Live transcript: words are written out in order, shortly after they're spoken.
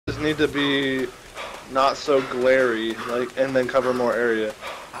need to be not so glary, like, and then cover more area.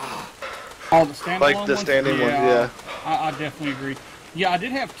 Oh, the standalone like the ones? standing ones, yeah. I definitely agree. Yeah, I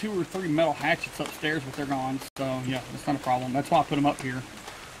did have 2 or 3 metal hatchets upstairs, but they're gone. So yeah, that's not a problem. That's why I put them up here.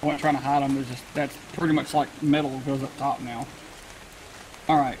 I wasn't trying to hide them. That's pretty much like metal goes up top now.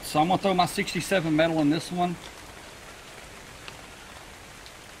 All right, so I'm gonna throw my 67 metal in this one.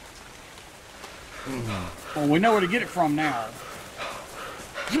 Well, we know where to get it from now.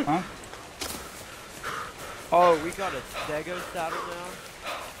 Huh? Oh, we got a Stego saddle now?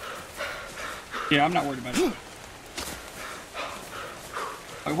 Yeah, I'm not worried about it.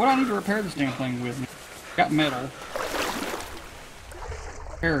 Like, what do I need to repair this damn thing with? Got metal.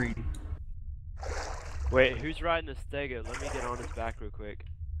 Buried. Wait, who's riding the Stego? Let me get on his back real quick.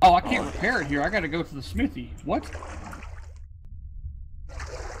 Oh, I can't repair it here. I gotta go to the smithy. What?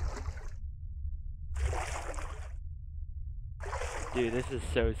 Dude, this is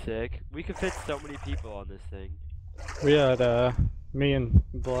so sick. We could fit so many people on this thing. We had me and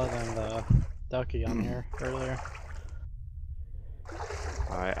Blood and Ducky on here earlier.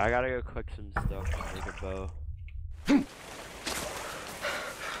 Alright, I gotta go collect some stuff to make a bow.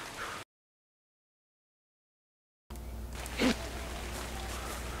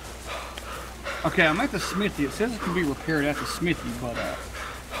 Okay, I'm at the smithy. It says it can be repaired at the smithy, but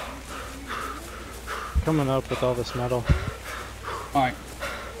Coming up with all this metal. alright.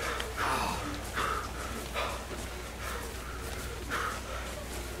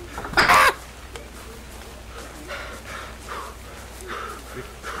 We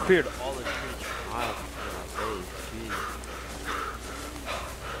cleared all the trees for miles from our base.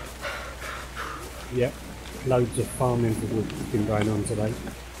 Jeez. Yep. Loads of farming has been going on today.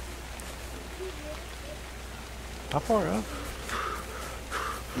 How far up?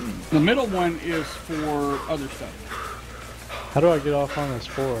 The middle one is for other stuff. How do I get off on this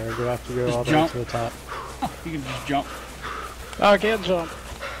floor? Or do I have to go Just all the way jump. to the top? You can just jump. Oh, I can't jump.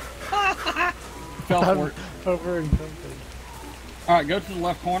 Fell for it. Over and jumping. Alright, go to the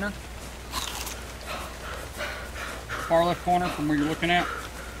left corner. Far left corner from where you're looking at.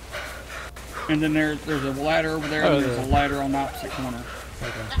 And then there's a ladder over there, and there's a ladder on the opposite corner.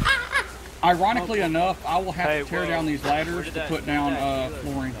 Okay. Ironically enough, I will have to tear down these ladders to put down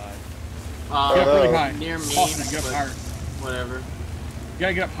flooring. Get up really high. Near me, Austin, get up but higher. whatever. You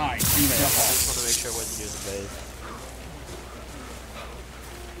gotta get up high. You I can jump off. just want to make sure I wasn't near the base.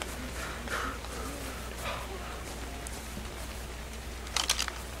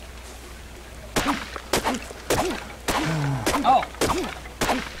 Oh!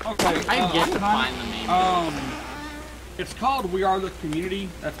 Okay, I get to find the main it's called We Are the Community.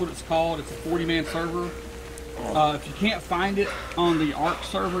 That's what it's called. It's a 40-man server. If you can't find it on the ARK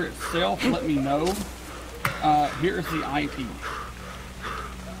server itself, let me know. Here's the IP.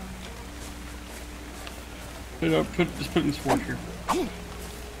 Just put it in this fork here.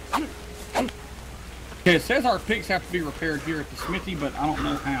 Okay, it says our picks have to be repaired here at the smithy, but I don't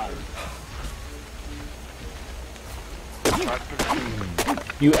know how.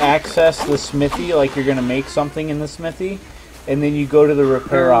 You access the smithy like you're gonna make something in the smithy, and then you go to the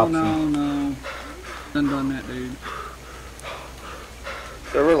repair option. No. Done that, dude.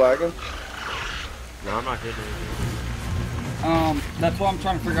 Server lagging? No, I'm not getting anything. That's what I'm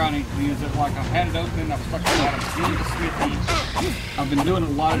trying to figure out, Anthony, is that like I've had it open, I've stuck a lot of in the smithy, I've been doing a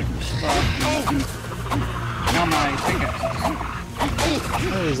lot of different stuff, and now my pickaxe.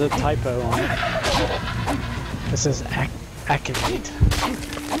 There's a typo on it. It says activate.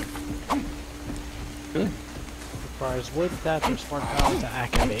 Good. Requires wood, thatch, or smart power to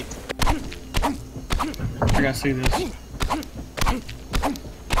activate. I gotta see this.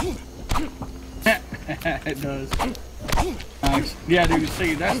 It does. Nice. Yeah, dude,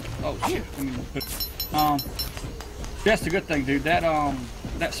 see, that's... Oh, shit. I mean, that's the good thing, dude.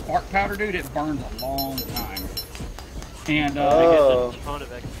 That spark powder, dude, it burns a long time. And, It gets a ton of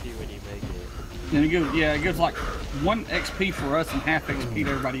XP when you make it. and it gives like 1 XP for us and half XP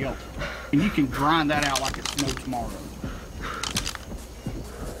to everybody else. And you can grind that out like it's no tomorrow.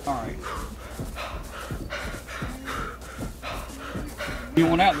 Alright. You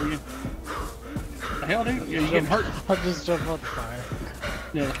want out, do you? The hell, dude? Yeah, you getting hurt. I'll just jump on the fire.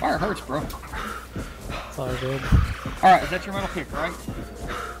 Yeah, the fire hurts, bro. That's all I did. Alright, is that your metal pick, right?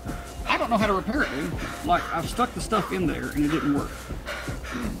 I don't know how to repair it, dude. Like, I've stuck the stuff in there and it didn't work.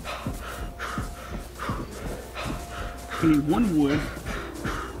 You need 1 wood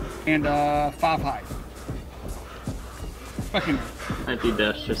and 5 hide. Fucking. I think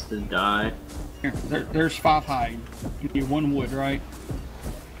that's just a die. Here, there's 5 hide. You need 1 wood, right?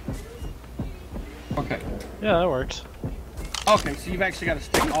 Okay. Yeah, that works. Okay, so you've actually got to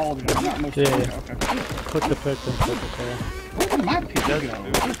stick all of it in, not most Yeah, of it. yeah. Okay. Click the pick and click the tail. Where did my pick Does go?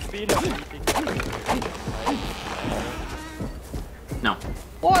 movement speed have anything to do with it? No.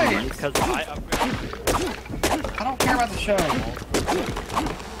 What? Because I upgraded. I don't care about the show.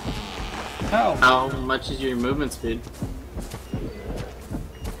 No. How much is your movement speed?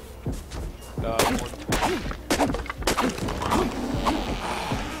 120.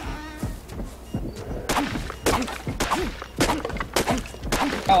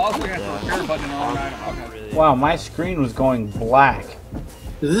 Oh, I was looking at the repair button on right. Okay. Really. Wow, my screen was going black.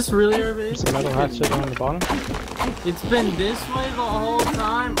 Is this really our base? Is the metal hatchet on the bottom? It's been this way the whole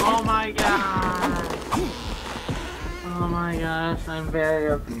time? Oh my god! Oh my gosh, I'm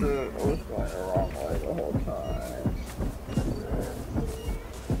very upset. What's going the wrong way the whole time?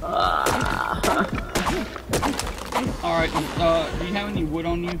 Alright, do you have any wood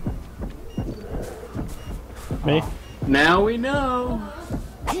on you? Me? Now we know!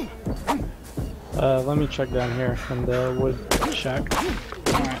 Let me check down here in the wood shack.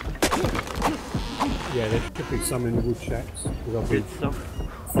 Alright. Yeah, there should be some in the wood shacks. Because I've been It's some.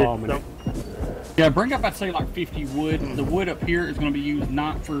 farming it. Yeah, bring up, I'd say, like 50 wood. The wood up here is going to be used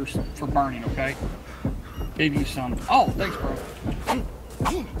not for burning, okay? Give you some. Oh, thanks, bro.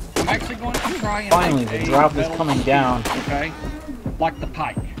 I'm actually going to try and Finally, make the a drop is metal coming spear, down. Okay? Like the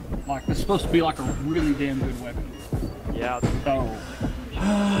pike. Like, this is supposed to be like a really damn good weapon. Yeah. So,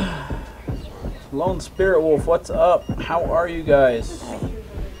 Lone Spirit Wolf, what's up? How are you guys?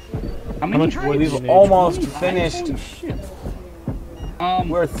 how many much wood trades? We've need? almost 25? finished. Holy shit.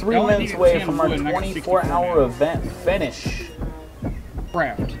 We're I 3 only minutes needed away 10 from our wood, and I got 24-hour 64 event finish.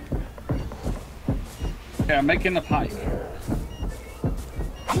 craft. Okay, I'm making the pike.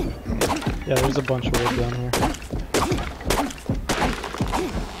 Yeah, there's a bunch of wood down here.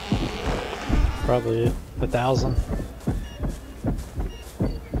 Probably 1,000.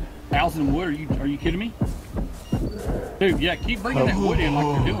 1,000 wood? Are you kidding me? Dude, yeah, keep bringing that wood in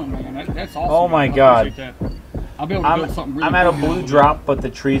like you're doing, man. That's awesome. Oh my I God. appreciate that. I'll be able to build something really I'm at a cool blue with it. drop, but the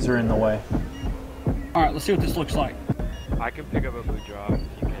trees are in the way. Alright, let's see what this looks like. I can pick up a blue drop if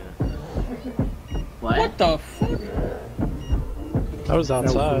you can. What? What the fuck? I was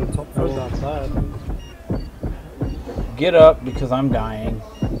outside. top I was floor. outside. Get up because I'm dying.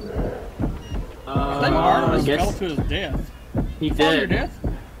 I think Artemis I fell guess to his death. he Fell to your did. death?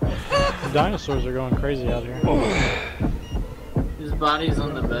 The dinosaurs are going crazy out here. His body's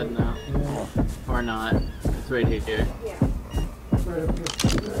on the bed now. Or not. It's right here.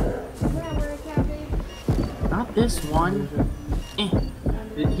 Not this one.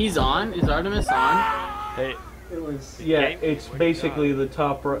 He's on? Is Artemis on? Hey, Yeah, Game? it's What do you basically the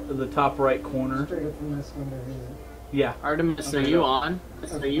top right corner. Yeah, Artemis, are you on?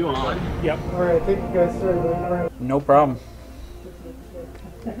 Are you on? Yep. Alright, thank you guys, sir. no problem.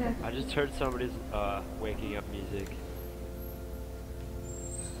 I just heard somebody's waking up music.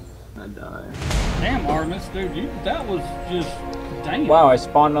 I died. Damn, Artemis, dude, that was just damn. Wow, I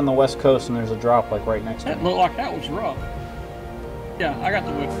spawned on the west coast and there's a drop like right next to That me. looked like that was rough. Yeah, I got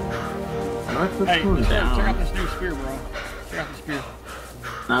the wood. How do I put Hey, food check out down? this new spear, bro. Check out the spear.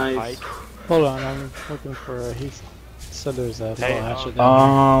 Nice. Pike. Hold on, I'm looking for a. He said there's a little Hey, hatchet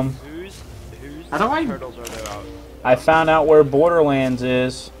down Whose How do I- turtles are there out? I found out where Borderlands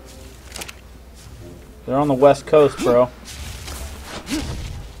is. They're on the west coast, bro.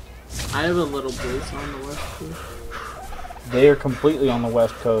 I have a little base on the west coast. They are completely on the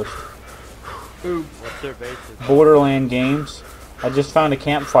west coast. Ooh, What's their basis? Borderland Games. I just found a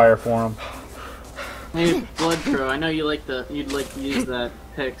campfire for them. Hey, Blood Crow, I know you'd like to use that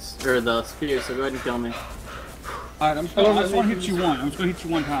pix or the spear, so go ahead and kill me. alright, I just want to hit you one. I'm just going to hit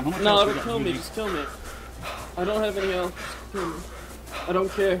you one time. How much No, health don't you got, kill me. Gigi? Just kill me. I don't have any health. Just kill me. I don't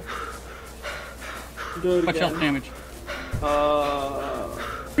care. Do it Much health again. damage? Uh,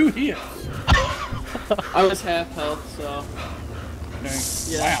 2 hits. I was half health, so Okay.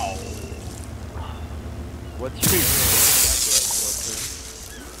 Yeah. Wow. What's your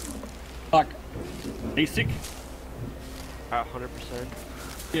Like, basic? at 100%?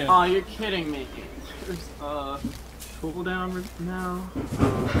 Yeah. Oh, you're kidding me. There's cooldown now.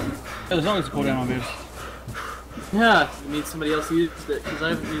 There's always a cooldown on this. Yeah, you need somebody else to use it because I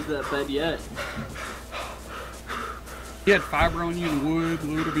haven't used that bed yet. You had fiber on you and wood, a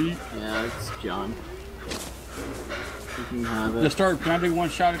little bit. Yeah, it's John. You can have The it. start, can I do one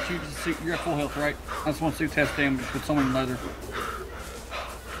shot at you just to see you're at full health, right? I just want to see test damage with someone in leather.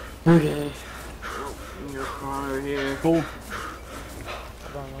 Okay. Oh, you can go from over here. Cool.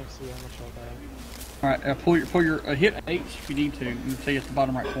 Hold on, let's see how much health I have. All right, pull your hit H if you need to. You can see at the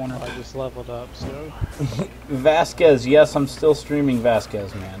bottom right corner. I just leveled up, so. Vasquez, yes, I'm still streaming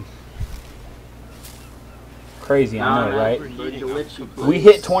Vasquez, man. Crazy, I know, right? We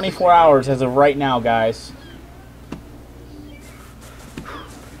hit 24 hours as of right now, guys.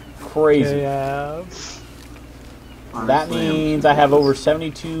 Crazy. That means I have over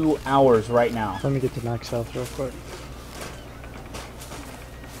 72 hours right now. Let me get to max health real quick.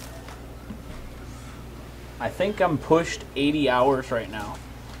 I think I'm pushed 80 hours right now.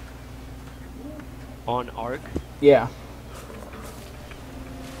 On ARK? Yeah.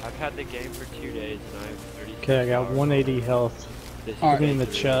 I've had the game for 2 days and I have 36 Okay, I got hours 180 health. This All right. Give me in the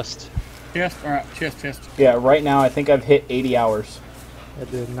chest. Chest, all right, chest. Yeah, right now I think I've hit 80 hours. I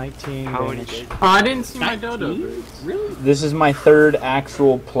did 19 How many damage. days? Oh, I didn't see my dodo birds. Really? This is my third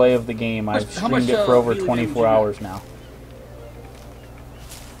actual play of the game. I've How much, streamed it for over melee 24 damage you hours now.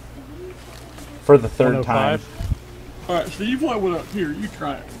 For the third time. 105. All right, so you've leveled up. Here, you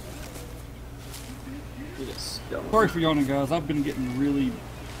try it. Sorry for yawning, guys. I've been getting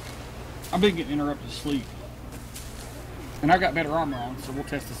interrupted sleep. And I got better armor on, so we'll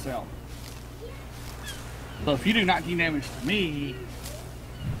test this out. So if you do 19 damage to me,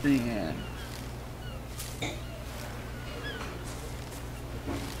 then...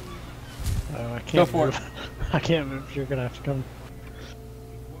 Oh, I can't Go for move. it. I can't move. You're gonna have to come.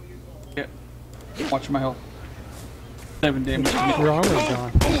 Yeah. Watch my health. 7 damage. Your armor's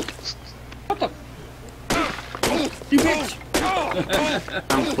gone. What the? You bitch!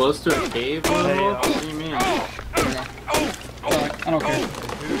 I'm close to a cave. What do you mean? Alright, I don't care.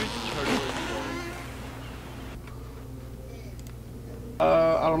 Whose turtle is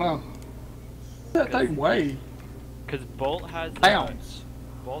I don't know. That thing weigh Because Bolt has pounds.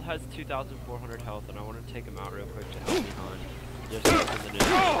 Bolt has 2,400 health, and I want to take him out real quick to help me hunt. Just open the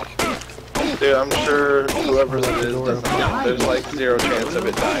news. Dude, I'm sure whoever it is doesn't know. There's like 0 chance of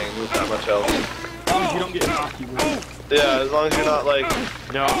it dying with that much health. As long as you don't get cocky with it. Yeah, as long as you're not like...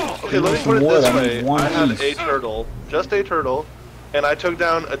 No. Okay, let me put it More this than way. one I had piece. a turtle, just a turtle, and I took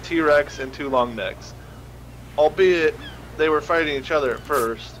down a T-Rex and 2 long necks. Albeit, they were fighting each other at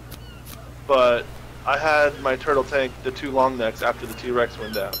first, but I had my turtle tank the 2 long necks after the T-Rex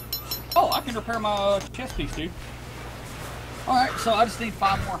went down. Oh, I can repair my chest piece, dude. Alright, so I just need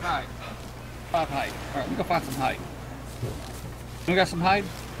 5 more height. 5 height. Alright, let me go find some height. We got some height?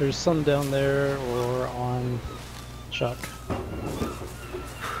 There's some down there or on Chuck.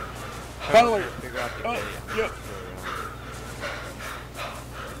 By the way, Figure out the yep.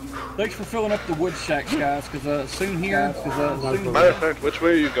 Thanks for filling up the wood shacks, guys, because soon here, soon Matter of fact, which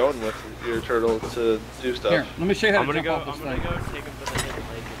way are you going with your turtle to do stuff? here, let me show you how I'm to gonna jump go. off I'm this gonna thing. go take him to the hidden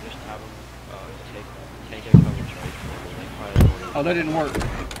lake and just have him take a couple tries for me. Like probably Oh, that didn't work.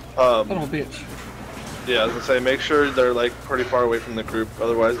 Son of a bitch. Yeah, I was gonna say, make sure they're like pretty far away from the group,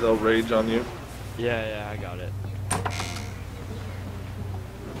 otherwise they'll rage on you. Yeah, I got it.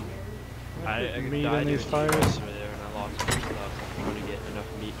 I Meat died in these in fires. over there and I lost some stuff. I'm gonna get enough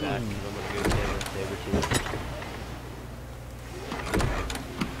meat back and I'm gonna go get a saber tooth.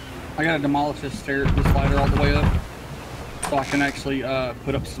 I gotta demolish this ladder all the way up, so I can actually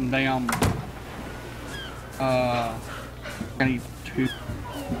put up some damn. I need 2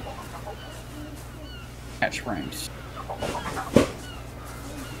 hatch frames.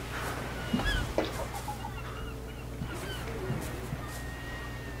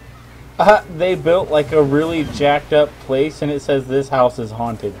 They built like a really jacked up place and it says this house is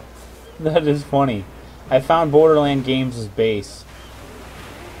haunted. That is funny. I found Borderland Games' base.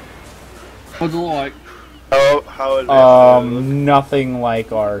 What's it look like? How advanced are they? Nothing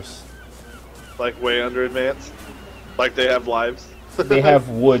like ours. Like way under advanced? Like they have lives? They have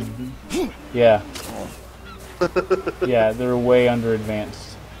wood. Yeah. Yeah, they're way under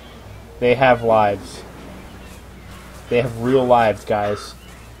advanced. They have lives. They have real lives, guys.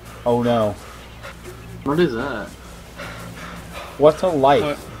 Oh no. What is that? What's a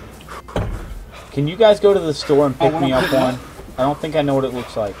life? What? Can you guys go to the store and pick Oh, me what up am I- one? I don't think I know what it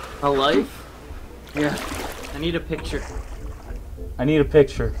looks like. A life? Yeah. I need a picture. I need a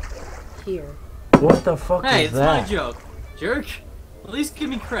picture. Here. What the fuck Hey, is it's my that? joke. Jerk. At least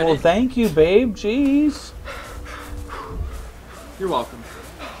give me credit. Well, thank you, babe. Jeez. You're welcome.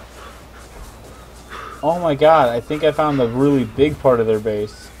 Oh my god, I think I found the really big part of their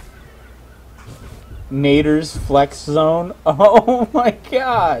base. Nader's Flex Zone. Oh my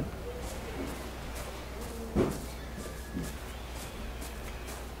god.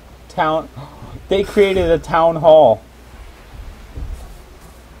 Town. They created a town hall.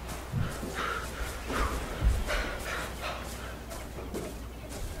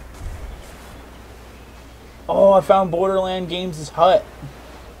 Oh, I found Borderland Games' hut.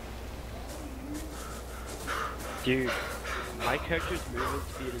 Dude, my character's movement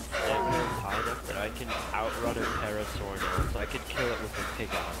speed and stamina is high enough that I can outrun a parasaur now, so I could kill it with a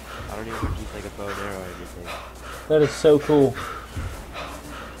pickaxe. I don't even have to use like a bow and arrow or anything. That is so cool.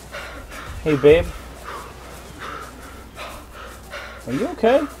 Hey, babe. Are you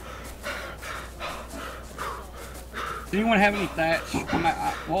okay? Does anyone have any thatch?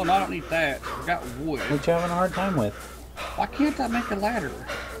 Well, no, I don't need thatch. I've got wood. What you having a hard time with? Why can't I make a ladder?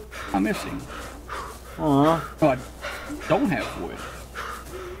 I'm missing. Aw. Oh, I don't have wood.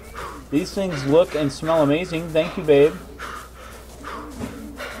 These things look and smell amazing. Thank you, babe.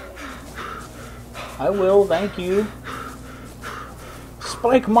 I will, thank you.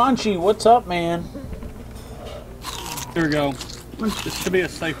 Spike Manchi, what's up, man? Here we go. This should be a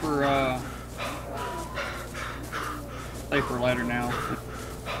safer, safer ladder now.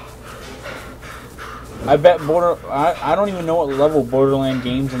 I bet I don't even know what level Borderland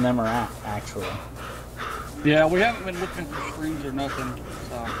Games and them are at, actually. Yeah, we haven't been looking for streams or nothing,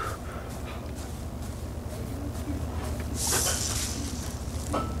 so.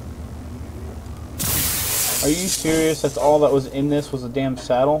 Are you serious? That's all that was in this was a damn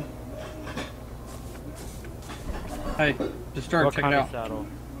saddle? Hey, just started checking it out. Saddle?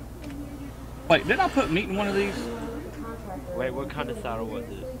 Wait, didn't I put meat in one of these? Wait, what kind of saddle was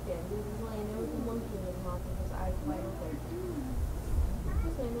it?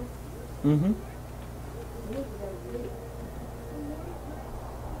 Mm-hmm.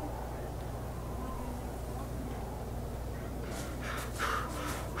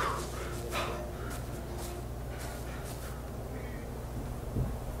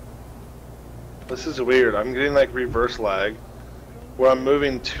 This is weird. I'm getting like reverse lag, where I'm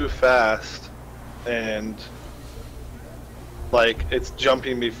moving too fast, and like it's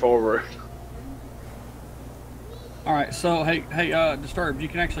jumping me forward. All right, so hey, Disturbed, you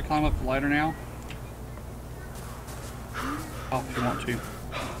can actually climb up the ladder now. Oh, if you want to. You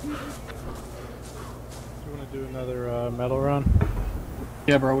want to do another metal run?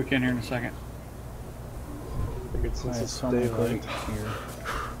 Yeah, bro, we can here in a second. I think it's since Alright, it's so many daylight. plates here.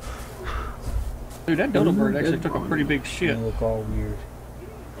 Dude, that dodo bird actually took a pretty big shit. They look all weird.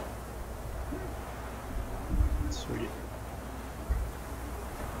 Sweet.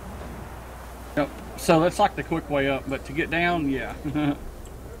 Yep. So that's like the quick way up, but to get down, yeah.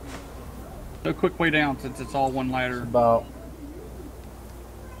 No quick way down since it's all one ladder. About,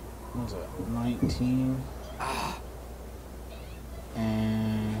 what was it, 19?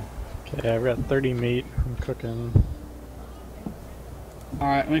 And Okay, I've got 30 meat. I'm cooking All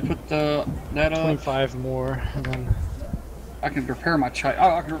right, let me put that up. 25 more, and then I can repair my chite.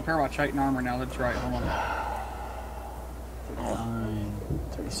 Oh, I can repair my chitin armor now. That's right. Hold on. 39,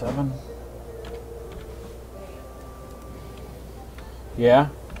 37. Yeah.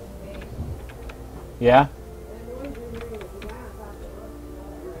 Yeah.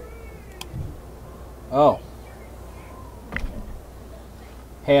 Oh.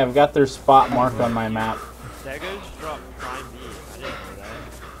 Hey, I've got their spot marked on my map. Sega's dropped prime meat. I didn't know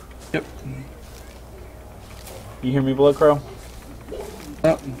that. Yep. You hear me, Blood Crow?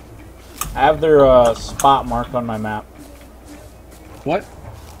 Yep. I have their spot marked on my map. What?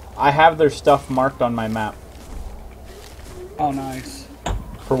 I have their stuff marked on my map Oh, nice.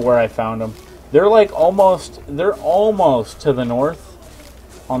 for where I found them. They're like almost to the north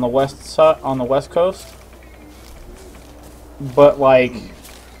on the west side, on the west coast. But like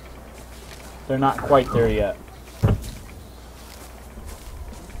they're not quite there yet.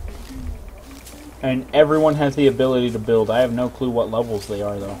 And everyone has the ability to build. I have no clue what levels they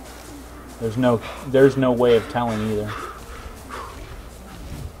are though. There's no way of telling either.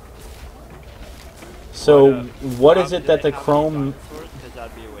 So what is it that the Chrome? Because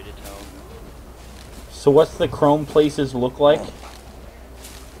that'd be a way to tell. So what's the Chrome places look like?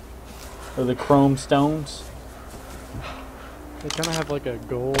 Or the Chrome stones? they kind of have like a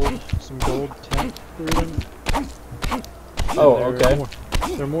some gold tint through them. Oh, They're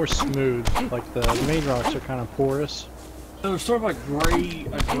okay. They're more smooth. Like the main rocks are kind of porous. So they're sort of like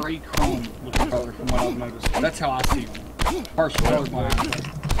a gray chrome looking color from what I've noticed. That's how I see them. Partial colors my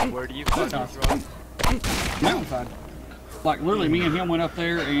eyes. Where do you find these rocks? Mountainside. Like literally, me and him went up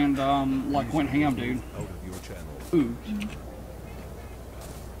there and like went ham, dude. Ooh.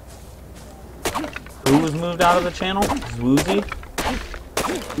 Who was moved out of the channel? Woozy?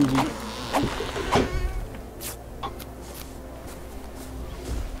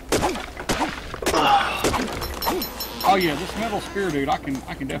 Oh yeah, this metal spear, dude. I can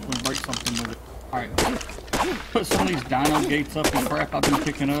definitely break something with it. All right. Put some of these dino gates up and crap I've been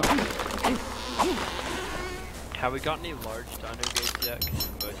picking up. Have we got any large dino gates yet? 'Cause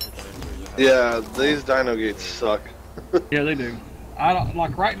most of the dinosaurs are Yeah, these dino gates suck. Yeah, they do. I don't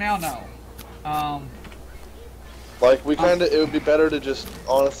like right now. No. Like we kind of, it would be better to just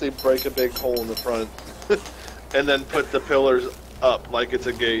honestly break a big hole in the front, and then put the pillars up like it's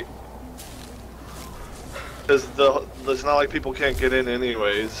a gate. Because it's not like people can't get in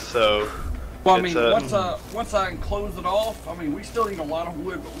anyways. So. Well, I mean, once I close it off, I mean, we still need a lot of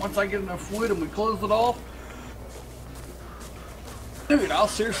wood, but once I get enough wood and we close it off, dude, I'll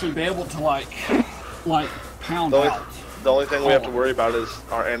seriously be able to like pound out. The only thing we have to worry about is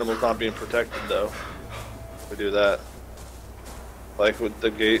our animals not being protected, though. We do that, like with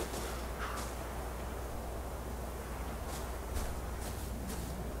the gate.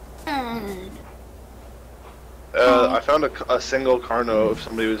 I found a single Carno if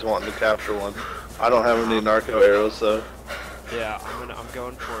somebody was wanting to capture one. I don't have any narco arrows, so. Yeah, I'm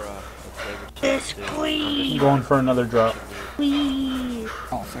going for a saber tooth. I'm going for another drop.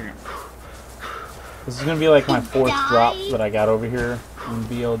 Oh, second. This is gonna be like my 4th drop that I got over here in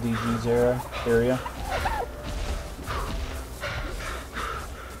BLDG's area.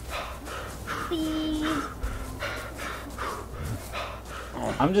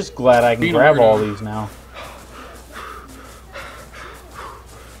 I'm just glad I can grab all these now.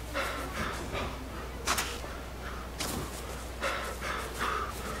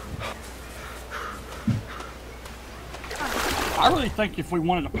 I really think if we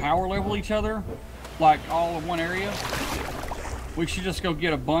wanted to power level each other, like all in one area, we should just go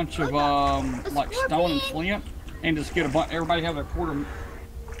get a bunch of like stone and flint, and just get a bunch. Everybody have a quarter.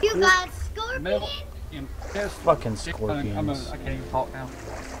 You got scorpion. Metal and pedestal. Fucking scorpions. I can't even talk now.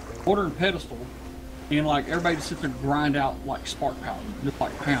 Quarter and pedestal, and like everybody just sit there and grind out like spark powder, just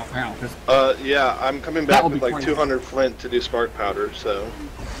like pound. Yeah, I'm coming back with like 200 flint to do spark powder, so.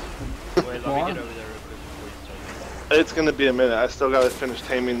 Wait, let me get over there. It's gonna be a minute. I still gotta finish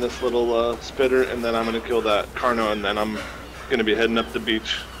taming this little spitter, and then I'm gonna kill that Carno, and then I'm gonna be heading up the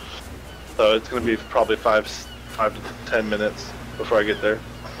beach. So it's gonna be probably 5 to 10 minutes before I get there.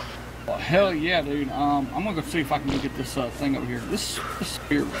 Well, hell yeah, dude. I'm gonna go see if I can get this thing over here. This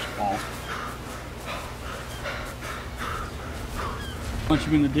spear was false. Punch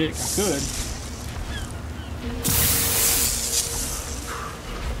him in the dick. I could.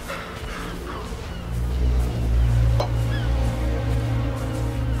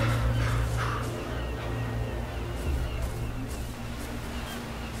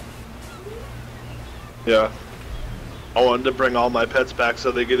 Yeah. I wanted to bring all my pets back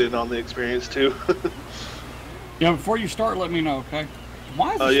so they get in on the experience too. Yeah, before you start, let me know, okay?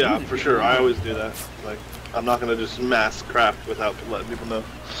 Why is this yeah, music for getting sure. loud? I always do that. Like, I'm not gonna just mass craft without letting people know.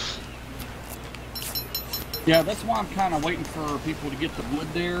 Yeah, that's why I'm kind of waiting for people to get the wood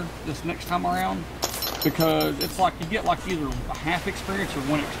there this next time around, because it's like you get like either a half experience or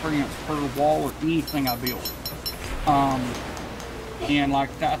 1 experience per wall or anything I build. And like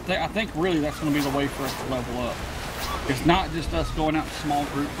that, I think really that's going to be the way for us to level up. It's not just us going out to small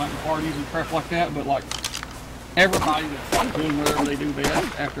group hunting parties and crap like that, but like everybody that's doing whatever they do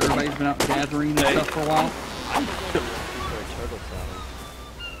best after everybody's been out gathering and stuff for a while.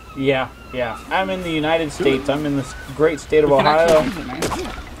 Yeah. I'm in the United States. I'm in this great state of Ohio.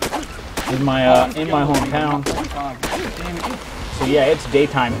 In my hometown. So yeah, it's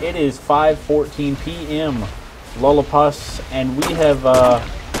daytime. It is 5:14 p.m. Lullapus, and we have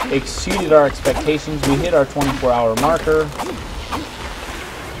exceeded our expectations. We hit our 24-hour marker.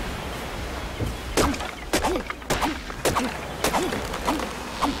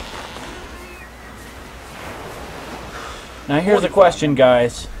 Now here's a question,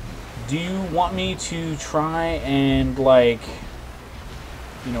 guys. Do you want me to try and run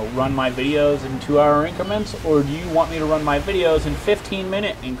my videos in 2-hour increments, or do you want me to run my videos in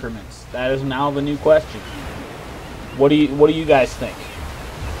 15-minute increments? That is now the new question. What do you guys think?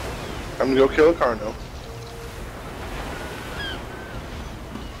 I'm gonna go kill a Carno.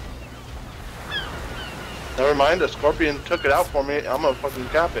 Never mind, a scorpion took it out for me. I'm gonna fucking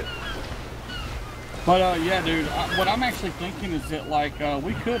cap it. But yeah, dude, what I'm actually thinking is that like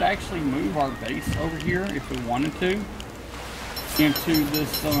we could actually move our base over here if we wanted to into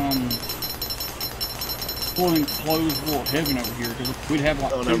this full enclosed little heaven over here, because we'd have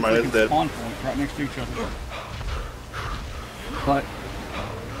like 2 freaking spawn points right next to each other. But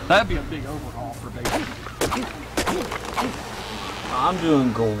that'd be a big overhaul for base. I'm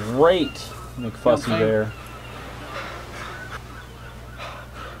doing great, McFussy Bear.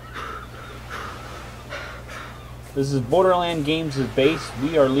 This is Borderland Games' base.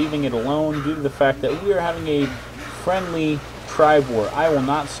 We are leaving it alone due to the fact that we are having a friendly tribe war. I will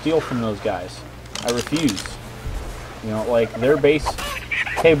not steal from those guys. I refuse. You know, like their base.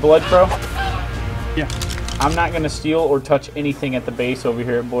 Hey, Blood Crow. Yeah. I'm not gonna steal or touch anything at the base over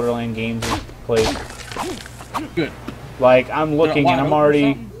here at Borderland Games place. Good. Like I'm looking and I'm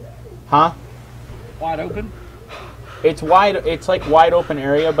already, huh? Wide open. It's wide. It's like wide open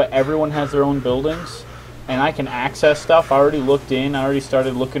area, but everyone has their own buildings, and I can access stuff. I already looked in. I already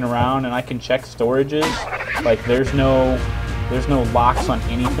started looking around, and I can check storages. Like there's no locks on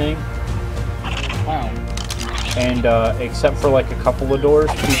anything. Wow. And except for like a couple of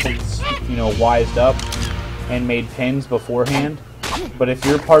doors, people, you know, wised up and made pins beforehand. But if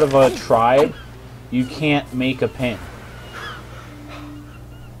you're part of a tribe, you can't make a pin.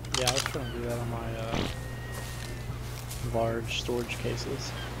 Yeah, I was trying to do that on my large storage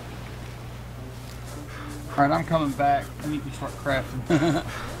cases. Alright, I'm coming back. I need to start crafting.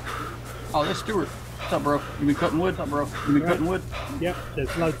 Oh, this Stuart. What's up, bro? You been cutting wood? What's up, bro? You been cutting wood? Yep,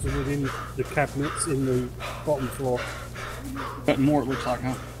 there's loads of wood in the cabinets in the bottom floor. Cutting more, it looks like,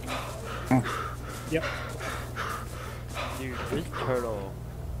 huh? Oh. Yep. Dude, this turtle.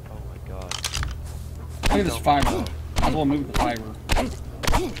 Oh my god. Look at this fiber. Might as well move the fiber.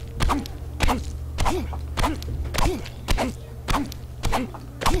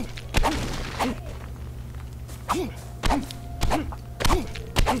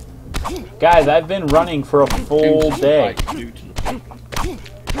 Guys, I've been running for a full day.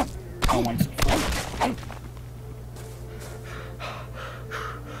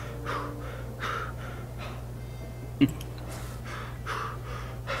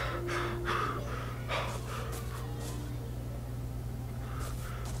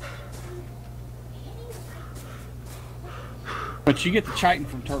 But you get the chitin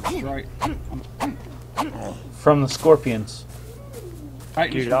from turtles, right? From the scorpions. Right,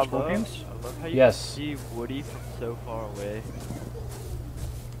 Dude, from scorpions? I love how you Yes. see Woody from so far away.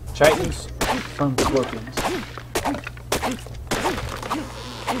 Chitins from scorpions.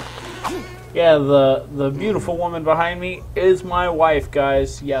 Yeah, the beautiful woman behind me is my wife,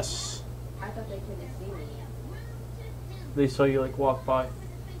 guys. Yes. I thought they couldn't see me. They saw you like walk by.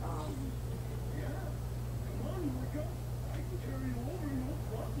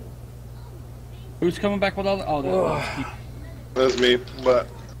 Who's coming back with all the... Oh, That's me, but...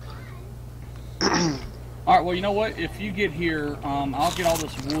 Alright, well, you know what? If you get here, I'll get all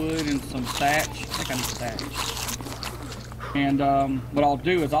this wood and some thatch. I think I need thatch. And what I'll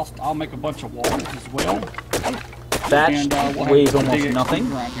do is I'll make a bunch of walls as well. Thatch and, we'll weighs almost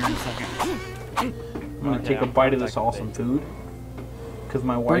nothing. Around here in a second. I'm gonna take a bite of this awesome food. Because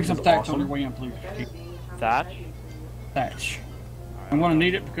my wife Bring is some thatch awesome. on your way in, please. Thatch? Thatch. I'm gonna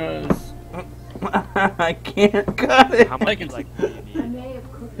need it because... I can't cut it. How much like do you need? I may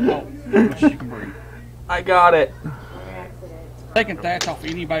have cooked Oh, how much you can bring. I got it. by accident. Taking thatch off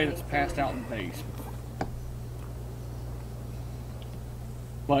anybody that's passed out in the base.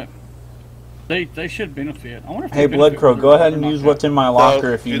 But they should benefit. I wonder if Hey, they Blood benefit Crow, when go they're ahead and knocked use out. what's in my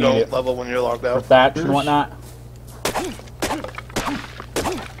locker if you you need don't it. level when you're logged For out. thatch and whatnot.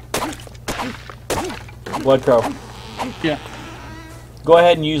 Blood Crow. Yeah. Go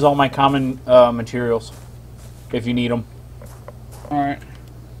ahead and use all my common materials if you need them. Alright.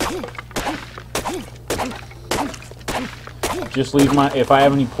 Just leave my... If I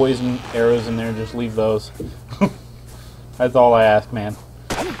have any poison arrows in there, just leave those. That's all I ask, man.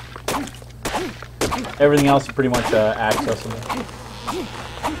 Everything else is pretty much accessible.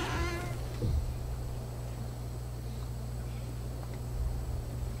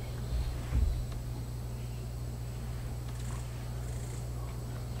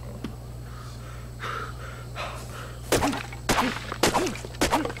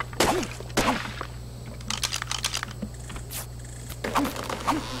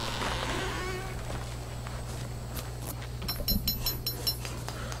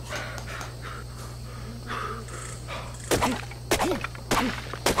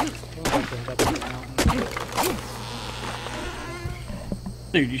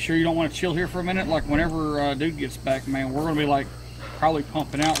 Dude, you sure you don't want to chill here for a minute? Like, whenever dude gets back, man, we're going to be, like, probably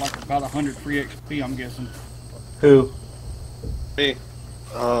pumping out, like, about 100 free XP, I'm guessing. Who? Me.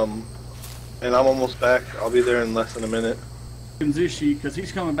 And I'm almost back. I'll be there in less than a minute. Zishi, because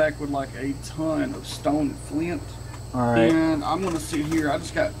he's coming back with, like, a ton of stone and flint. Alright. And I'm going to sit here. I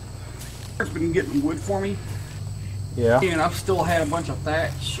just got... It's been getting wood for me. Yeah. And I've still had a bunch of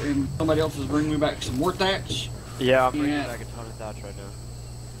thatch, and somebody else is bringing me back some more thatch. Yeah, I'm bringing Yeah. back a ton of thatch right now.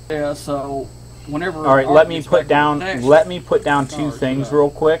 Yeah, so whenever... All right, ARK let me gets put back down. with thatch, Let me put down two Alright, things yeah. real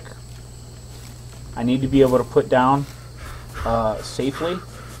quick. I need to be able to put down safely.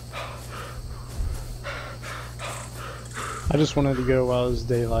 I just wanted to go while it was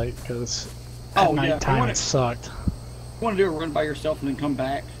daylight because Oh, at yeah, nighttime you it sucked. want to do a run by yourself and then come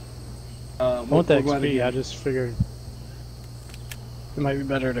back? I want the XP, I just figured it might be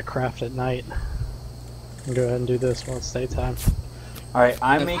better to craft at night. I'll go ahead and do this while it's daytime. Alright,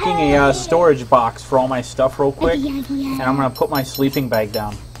 I'm making a storage box for all my stuff real quick, and I'm going to put my sleeping bag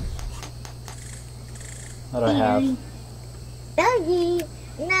down that I have. Doggy,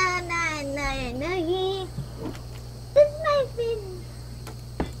 no, doggy. This is my fin.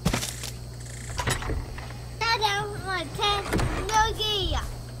 I don't want to doggy.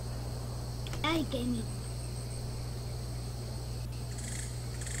 I gave me.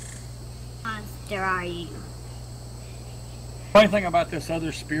 Monster, are you? Funny thing about this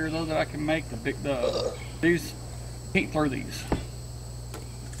other spear though that I can make, these can't throw these.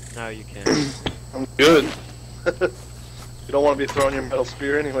 No, you can't. I'm good. You don't want to be throwing your metal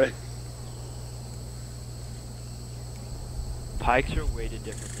spear anyway. Pikes are weighted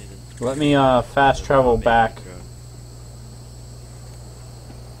differently than. Let me fast travel back.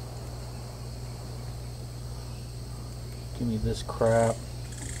 Give me this crap.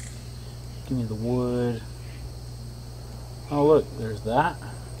 Give me the wood. Oh look, there's that.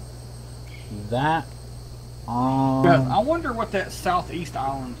 That. Yeah, I wonder what that southeast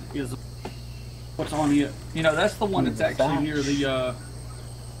island is. What's on it? You know, that's the one that's actually near the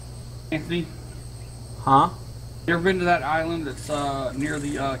Anthony. Huh? You ever been to that island that's near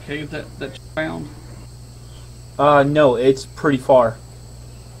the cave that you found? No, it's pretty far.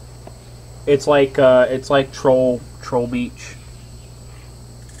 It's like Troll Beach.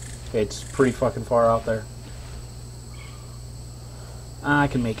 It's pretty fucking far out there. I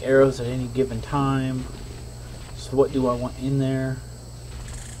can make arrows at any given time. So what do I want in there?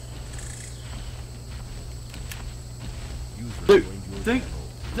 Dude, think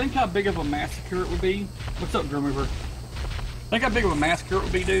how big of a massacre it would be. What's up, Grim Reaper? Think how big of a massacre it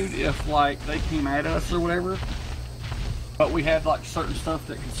would be, dude, if like they came at us or whatever, but we had like certain stuff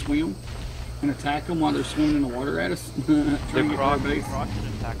that could swim and attack them while they're swimming in the water at us. The croc can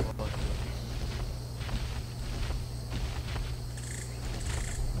attack all of us.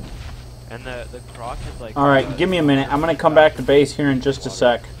 And the croc is like. Alright, give me a minute. I'm gonna come back to base here in just a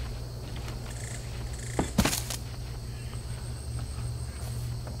sec.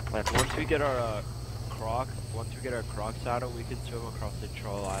 Like once we get our croc saddle, we can swim across the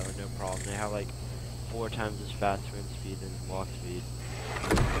troll island, no problem. They have like 4 times as fast swim speed and walk speed.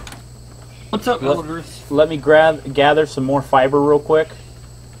 What's up, Elders? Let me gather some more fiber real quick,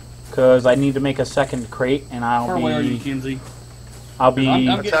 cause I need to make a second crate, and I'll Far away are you, Kinsey? I'll be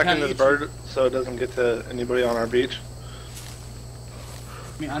I'm attacking this bird so it doesn't get to anybody on our beach.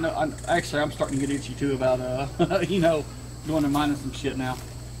 I mean, I know. Actually, I'm starting to get itchy too about you know, going and mining some shit now.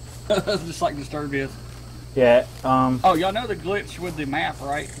 Just like Disturbed is. Yeah. Oh, y'all know the glitch with the map,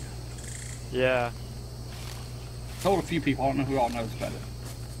 right? Yeah. Told a few people. I don't know who all knows about it.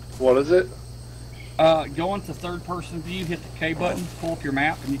 What is it? Go into third-person view, hit the K button, pull up your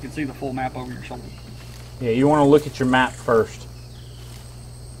map, and you can see the full map over your shoulder. Yeah, you want to look at your map first.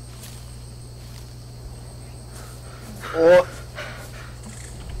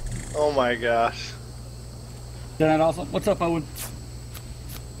 Oh my gosh. Isn't that awesome? What's up, Owen?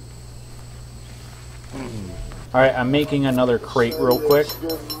 Alright, I'm making another crate real quick.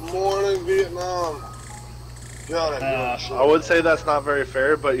 Good morning, Vietnam. I would say that's not very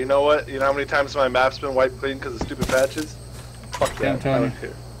fair, but you know what? You know how many times my map's been wiped clean because of stupid patches? Fuck that. I don't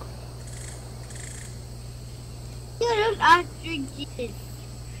care.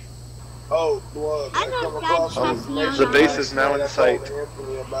 Oh, blood. I come across the base is now in sight. I gotta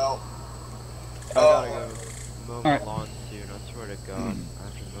go mow my lawn soon. I swear to God, I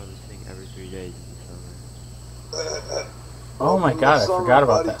have to mow this thing every 3 days in the summer. Oh my God, I forgot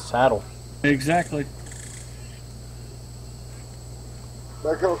about that saddle. Exactly.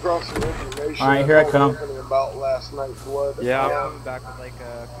 I come across some information. Alright, here I come. About last night's blood. Yeah, I'm coming back with like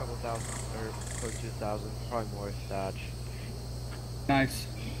a couple thousand, or close to 1,000, probably more thatch. Nice.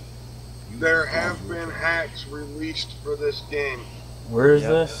 There have been hacks released for this game. Where is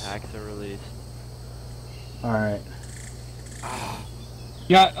this? Hacks are released. Alright.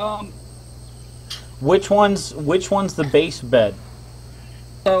 Yeah, Which one's the base bed?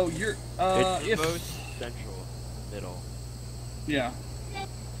 so you're, it's the if... most central, middle. Yeah.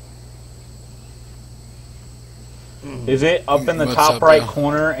 Is it up in the top right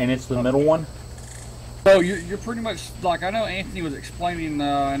corner and it's the middle one? So you're pretty much, like, I know Anthony was explaining,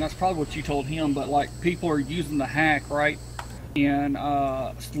 and that's probably what you told him, but like people are using the hack, right? And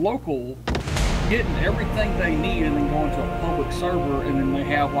local, getting everything they need and then going to a public server, and then they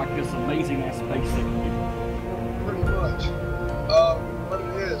have like this amazing ass base that you do. Pretty much. What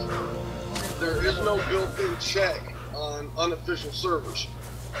it is, there is no built-in check on on unofficial servers,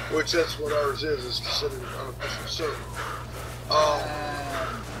 which that's what ours is considered an unofficial server.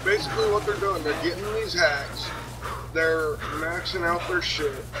 Basically what they're doing, they're getting these hacks, they're maxing out their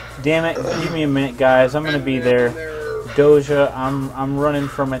shit. Damn it, give me a minute, guys. I'm gonna be there. Doja, I'm running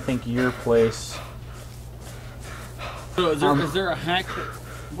from, I think, your place. So is there a hack that...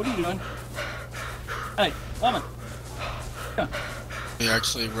 What are you doing? Hey, woman. Yeah. Are you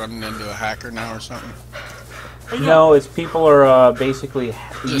actually running into a hacker now or something? No, it's people are basically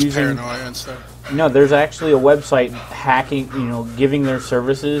Just using... paranoia and stuff? No, there's actually a website hacking, giving their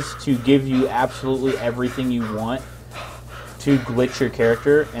services to give you absolutely everything you want to glitch your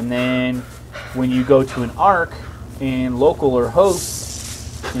character, and then when you go to an ARK in local or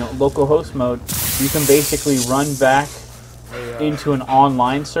host, local host mode, you can basically run back into an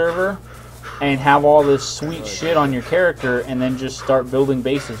online server and have all this sweet shit on your character, and then just start building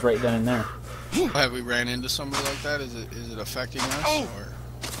bases right then and there. Have we ran into somebody like that? Is it affecting us?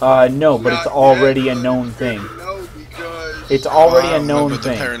 Or? No, but it's already a known thing. It's already a known with the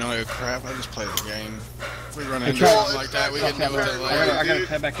thing. paranoia crap, I just play the game. If we run into something like that, we get know what to I gotta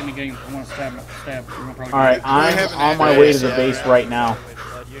head back in the game. I want to stab. Alright, I'm on my way to the base right now.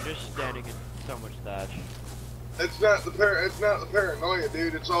 You're just standing in so much thatch. It's not the paranoia,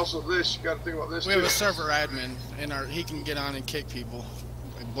 dude. It's also this. You got to think about this. We have a server admin, and he can get on and kick people.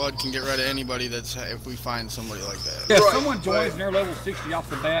 Blood can get rid of anybody if we find somebody like that. Yeah, if someone joins and they're level 60 off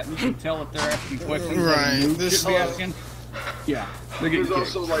the bat, and you can tell that they're asking questions. Right. They should be asking. Yeah. There's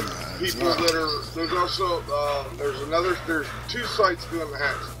also like people that are. There's also there's two sites doing the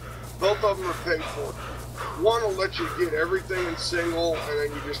hacks. Both of them are paid for. One will let you get everything in single, and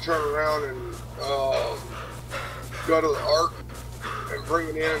then you just turn around and go to the ARK and bring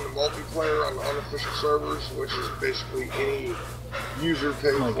it in the multiplayer on the unofficial servers, which is basically any user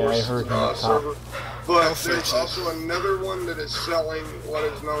paid for server. But there's also another one that is selling what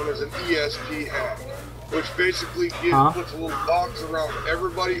is known as an ESP hack, which basically puts a little box around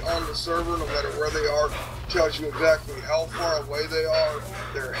everybody on the server, no matter where they are, tells you exactly how far away they are,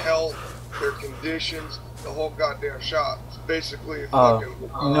 their health, their conditions, the whole goddamn shot. It's basically fucking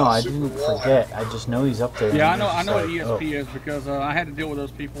no, I didn't forget. I just know he's up there. Yeah, I know what ESP is because I had to deal with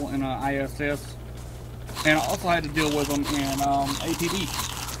those people in ISS, and I also had to deal with them in ATD.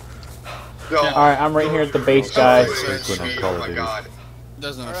 Alright, I'm right here at the base, guys. Oh my god.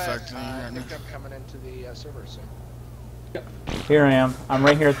 Doesn't affect me. I think I'm coming into the server soon. Here I am. I'm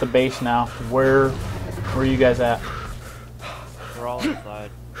right here at the base now. Where are you guys at? We're all inside.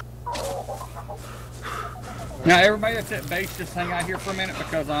 Now, everybody that's at base, just hang out here for a minute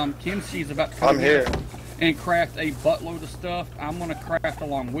because Kinsey's about to come here and craft a buttload of stuff. I'm gonna craft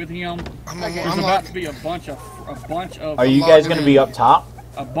along with him. There's about to be a bunch of. Are you guys gonna be up top?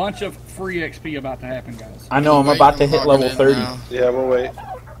 A bunch of free XP about to happen, guys. I know. I'm about to hit level 30. Yeah, we'll wait.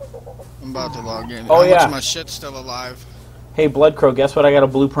 I'm about to log in. Oh, How yeah. much of my shit's still alive? Hey, Bloodcrow, guess what I got a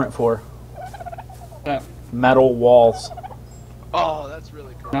blueprint for? Metal walls. Oh, that's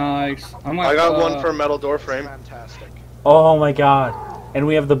really cool. Nice. I got one for metal door frame. Fantastic. Oh my god. And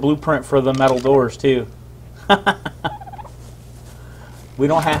we have the blueprint for the metal doors too. We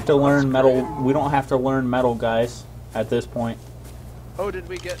don't have to learn metal. We don't have to learn metal, guys, at this point. Oh, did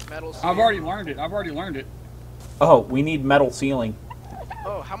we get metal ceiling? I've already learned it. Oh, we need metal ceiling.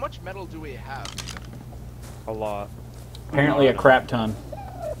 Oh, how much metal do we have? A lot. Apparently a crap ton.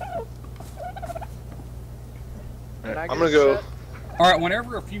 I'm gonna go. Alright,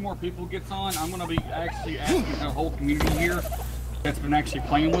 whenever a few more people gets on, I'm gonna be actually asking the whole community here that's been actually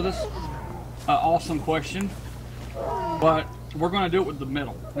playing with us. Awesome question. But we're gonna do it with the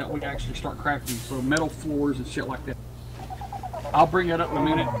metal that we actually start crafting. So metal floors and shit like that. I'll bring that up in a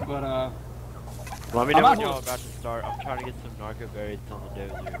minute, but let me know when y'all about to start. I'm trying to get some narco berries on the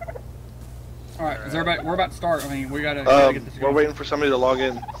dozer. Alright, is everybody, we're about to start. I mean, we gotta get this we're going. waiting for somebody to log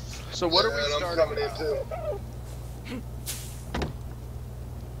in. So what are we starting with?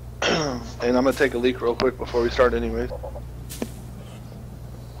 And I'm gonna take a leak real quick before we start anyways.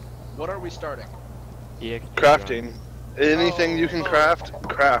 What are we starting? Crafting. Anything you can craft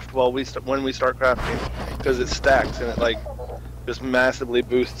while when we start crafting, because it stacks and it like just massively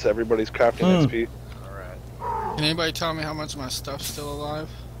boosts everybody's crafting XP. Alright. Can anybody tell me how much of my stuff's still alive?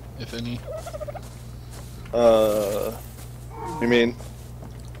 If any? You mean?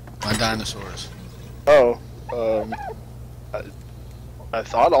 My dinosaurs. Oh, I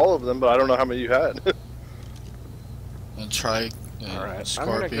thought all of them, but I don't know how many you had. A trike, scorpion, I'm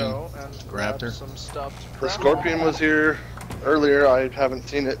gonna go and raptor. Some stuff The scorpion was here earlier. I haven't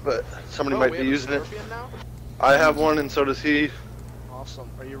seen it, but somebody might be using it. Now? I have one, and so does he. Awesome.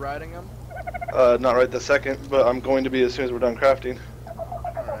 Are you riding him? Not right this second, but I'm going to be as soon as we're done crafting.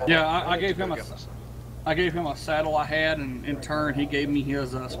 Yeah, I gave him a saddle I had, and in turn he gave me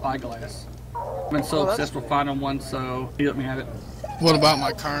his spyglass. I've been so obsessed with finding one, so he let me have it. What about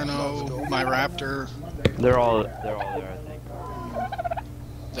my Carno, my Raptor? They're all there, I think.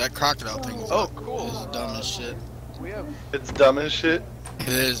 That crocodile thing is cool. Is dumb as shit. It's dumb as shit. It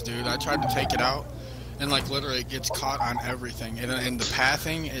is, dude. I tried to take it out, and like literally it gets caught on everything, and the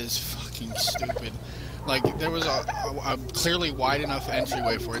pathing is fucking stupid. Like there was a clearly wide enough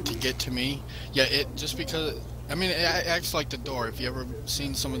entryway for it to get to me. Yeah, it just because. I mean, it acts like the door. If you ever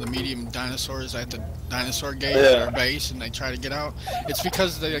seen some of the medium dinosaurs at the dinosaur gate at their base, and they try to get out, it's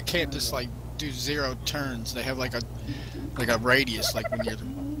because they can't just like do 0 turns. They have like a radius, like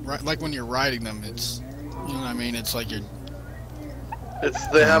when you're riding them. It's, you know what I mean? It's like you're.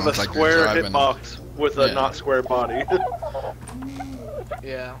 They have a square hitbox with a not square body.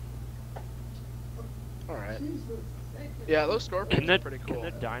 Yeah. All right. Yeah, those scorpions are pretty cool. Can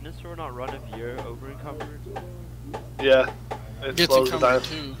the dinosaur not run if you're over encumbered? Yeah, it slows the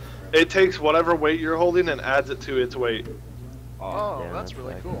dinosaur. It takes whatever weight you're holding and adds it to its weight. Oh, that's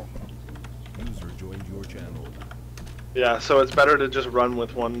really cool. User joined your channel. Yeah, so it's better to just run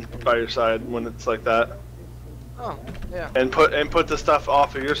with one by your side when it's like that. Oh, yeah. And put the stuff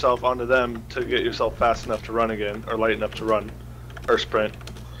off of yourself onto them to get yourself fast enough to run again, or light enough to run, or sprint.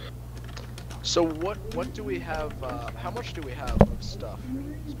 So what do we have? How much do we have of stuff?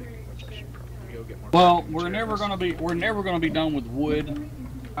 Speaking of which, I should probably go get more. Well, we're never gonna be done with wood.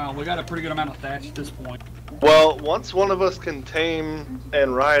 We got a pretty good amount of thatch at this point. Well, once one of us can tame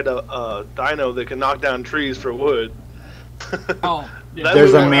and ride a dino that can knock down trees for wood. Oh, yeah.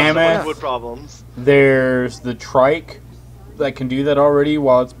 There's a mammoth. Wood problems. There's the trike that can do that already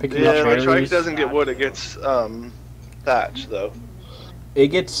while it's picking up berries. Yeah, the trike doesn't get wood; it gets thatch though. It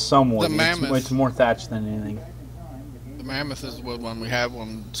gets some wood. The mammoth. It's more thatch than anything. The mammoth is the wood one. We have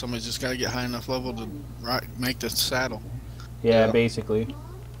one. Somebody's just got to get high enough level to make the saddle. Yeah, basically.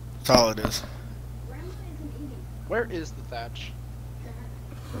 That's all it is. Where is the thatch?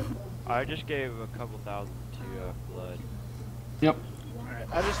 I just gave a couple thousand to Blood. Yep. Alright,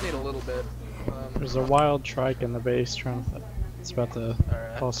 I just need a little bit. There's a wild trike in the base trying to. It's about to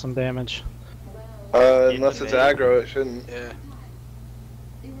cause some damage. Unless it's aggro, it shouldn't. Yeah.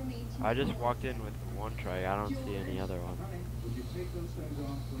 I just walked in with one trike. I don't see any other one.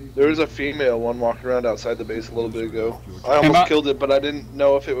 There was a female one walking around outside the base a little bit ago. I almost killed it, but I didn't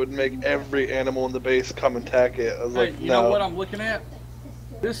know if it would make every animal in the base come and attack it. I was like, you know what I'm looking at?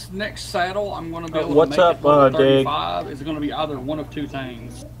 This next saddle, I'm going to be able what's to make up, it level Dig? 35. It's going to be either one of two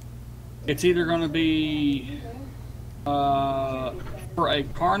things. It's either going to be for a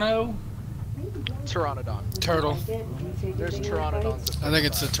Carno. Pteranodon. Turtle. There's Pteranodons. I think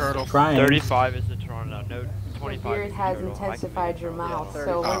it's the turtle. 35 is the Pteranodon. No, 25 Beard is has the turtle. intensified your mouth,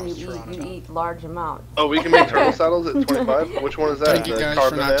 so when you eat large amounts. Oh, we can make turtle saddles at 25? Which one is that? Thank you The guys for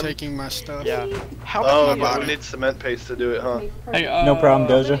carbon not M? taking my stuff. Yeah. We need cement paste to do it, huh? Hey, No problem,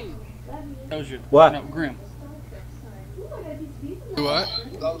 Doja. Doja. What? No, Grim. What?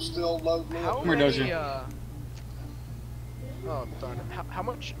 I'm still loading in. Come here, Doja. Oh, darn it. How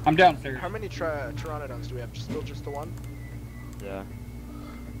much? I'm downstairs. How many Pteranodons do we have? Still just the one? Yeah.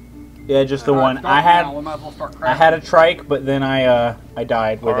 Yeah, just the one. I had a trike, but then I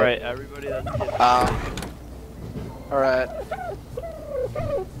died with it. Alright, everybody that's getting Alright.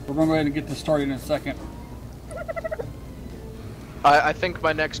 We're going to go ahead and get this started in a second. I think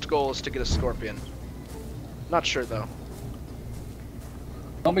my next goal is to get a scorpion. Not sure though.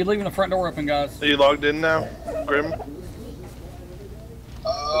 Don't be leaving the front door open, guys. Are you logged in now, Grim?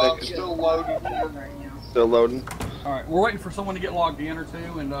 I'm still loading. Still loading. Alright, we're waiting for someone to get logged in or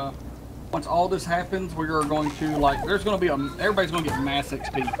two, and once all this happens, we are going to, there's going to be everybody's going to get mass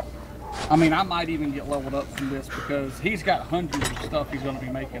XP. I mean, I might even get leveled up from this because he's got hundreds of stuff he's going to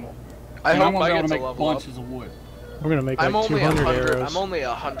be making. I hope I'm going to be able to make level bunches of wood. We're going to make like 200 arrows. I'm only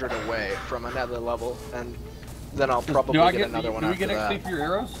 100 away from another level, and then I'll probably get another one after that. Do I get XP for your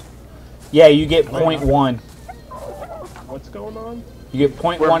arrows? Yeah, you get 0.1. What's going on? You get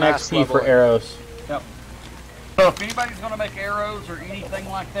 0.1 XP for arrows. Yep. So if anybody's going to make arrows or anything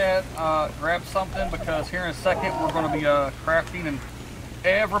like that, grab something because here in a second we're going to be crafting and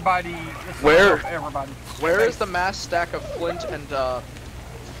everybody. Where is the mass stack of flint and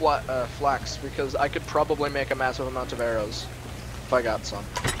flax? Because I could probably make a massive amount of arrows if I got some.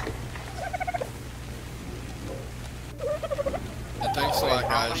 Thanks a lot,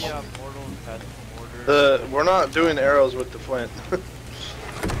 guys. We're not doing arrows with the flint.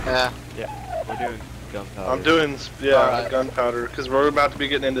 Yeah. Yeah, we're doing gunpowder. I'm doing, gunpowder, because we're about to be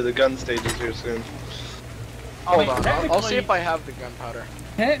getting into the gun stages here soon. Hold on, I'll see if I have the gunpowder.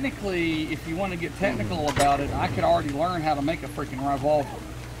 Technically, if you want to get technical about it, I could already learn how to make a freaking revolver.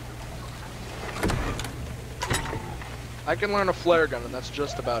 I can learn a flare gun, and that's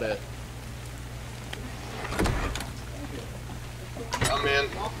just about it. I'm in.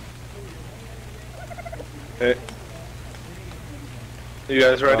 Hey. You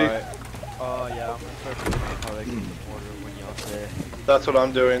guys ready? Yeah, I'm gonna start putting how they get the mortar when y'all say. That's what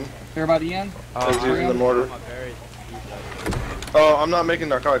I'm doing. Everybody in? Is using the mortar. Oh, I'm not making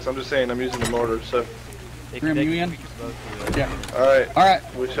narcotics. I'm just saying I'm using the mortar. So. Grim, you in? Yeah. All right. All right.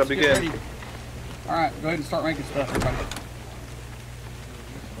 We shall begin. All right. Go ahead and start making stuff, everybody.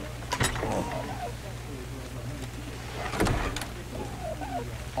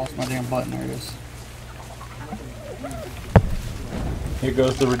 Lost my damn button. There it is. Here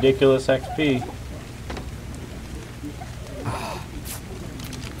goes the ridiculous XP.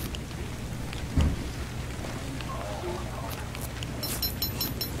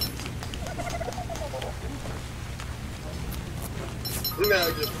 Now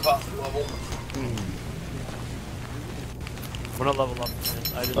just pop level. When I level up,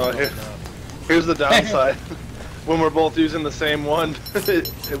 I just here's the downside. When we're both using the same one,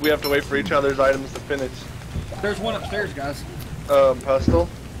 we have to wait for each other's items to finish. There's one upstairs, guys. Pestle?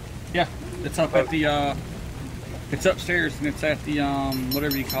 Yeah, it's up at the, it's upstairs and it's at the,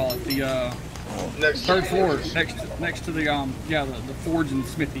 whatever you call it, the, third floor, next to the, the forge and the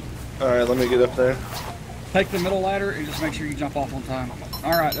smithy. Alright, let me get up there. Take the middle ladder and just make sure you jump off on time.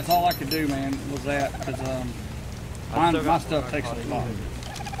 Alright, that's all I could do, man, was that, because, my stuff takes a spot.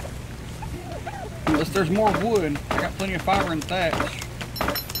 Unless there's more wood, I got plenty of fiber and thatch.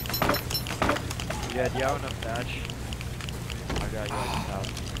 Yeah, do you have enough thatch? I got you like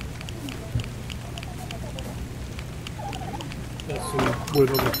 1,000. There's some wood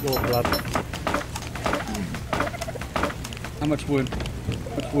on the floor, blood. How much wood?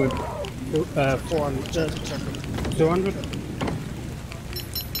 Much wood? 400. 200?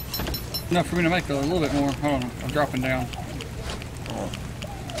 Enough for me to make a little bit more. Hold on, I'm dropping down.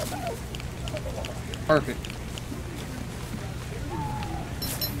 Perfect.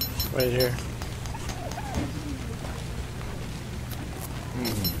 Right here.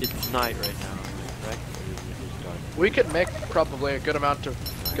 It's night right now, right? We could make probably a good amount of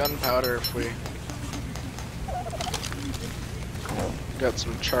gunpowder if we got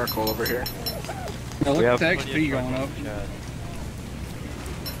some charcoal over here. Now look at the XP going up.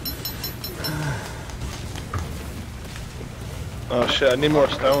 Oh shit, I need more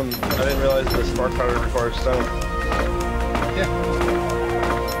stone. I didn't realize the spark powder requires stone. Yeah.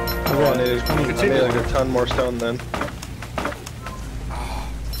 I need like a ton more stone then.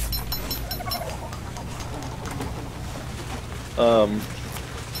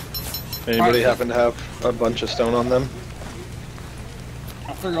 Anybody happen to have a bunch of stone on them?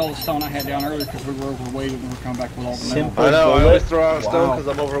 I figured all the stone I had down earlier because we were overweight and we were coming back with all the metal. I know, I always throw out stone because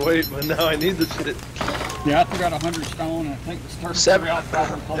I'm overweight, but now I need the shit. Yeah, I threw out 100 stone and I think the start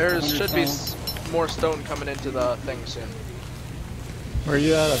There should be more stone coming into the thing soon. Where are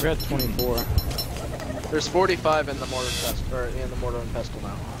you at? I've got 24. There's 45 in the mortar and pestle, or in the mortar and pestle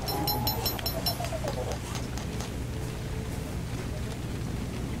now.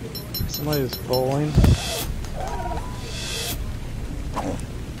 Somebody's bowling.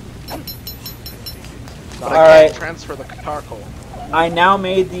 But I can't transfer the charcoal. I now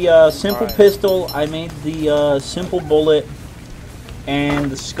made the simple pistol, I made the simple bullet, and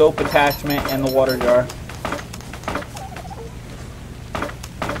the scope attachment, and the water jar.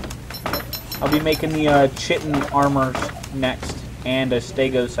 I'll be making the chitin armors next, and a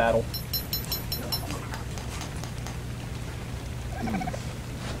stego saddle.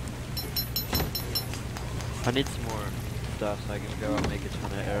 I need some more stuff so I can go and make a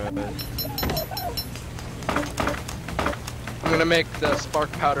ton of arrows. I'm gonna make the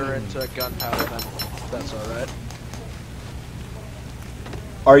spark powder into gunpowder then, if that's alright.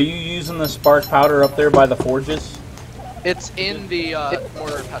 Are you using the spark powder up there by the forges? It's in the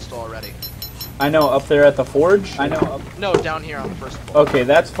mortar and pestle already. I know, up there at the forge? I know. No, down here on the first floor. Okay,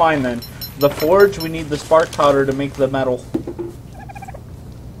 that's fine then. The forge, we need the spark powder to make the metal.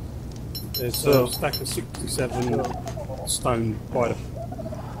 There's a stack of 67 stone by the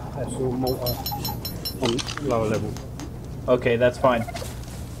actual mortar on lower level. Okay, that's fine.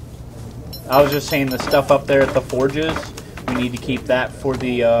 I was just saying the stuff up there at the forges, we need to keep that for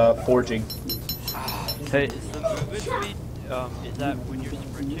the forging. Hey, is the movement speed, is that when you're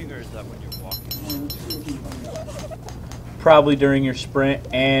sprinting or is that when you're walking? probably during your sprint,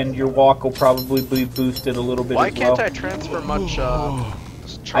 and your walk will probably be boosted a little bit Why as well. can't I transfer much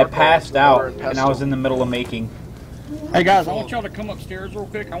I passed out, and and I was in the middle of making. Hey guys, I want y'all to come upstairs real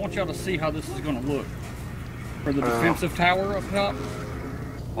quick. I want y'all to see how this is going to look. For the defensive tower up top.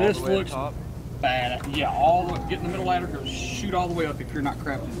 This looks bad. Yeah, all the way, get in the middle ladder, go shoot all the way up if you're not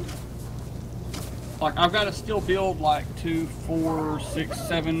crafting. Like, I've got to still build like 2, 4, 6,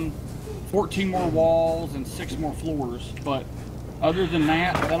 7, 14 more walls and 6 more floors. But other than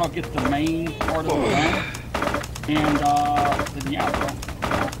that, that'll get the main part of the done. And then yeah, bro.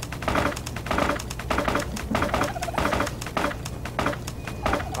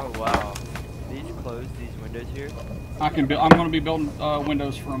 Oh wow. These close these windows here? I'm going to be building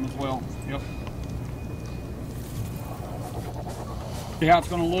windows for them as well. Yep. See how it's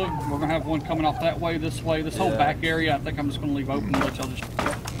going to look? We're going to have one coming off that way, this whole back area. I think I'm just going to leave open and let y'all just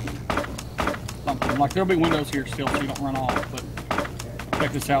something. Like there'll be windows here still, so you don't run off. But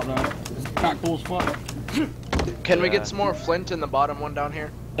check this out though. It's kind of cool as fuck. Can we get some more flint in the bottom one down here?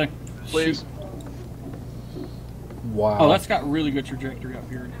 Please. Wow. Oh, that's got really good trajectory up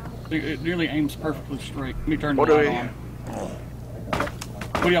here. It nearly aims perfectly straight. Let me turn the What do light we- on.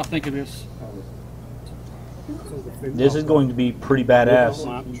 What do y'all think of this? This is going to be pretty badass.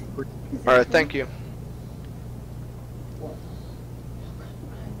 Alright, thank you.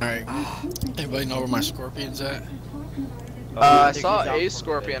 Alright. Anybody know where my scorpion's at? I saw a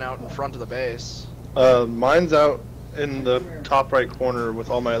scorpion out in front of the base. Mine's out in the top right corner with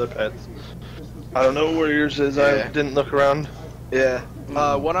all my other pets. I don't know where yours is. I didn't look around. Yeah.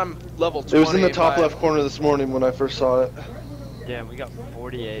 When I'm level 20, It was in the top left corner this morning when I first saw it. Damn, we got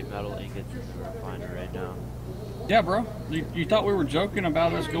 48 metal ingots in the refiner right now. Yeah, bro. You thought we were joking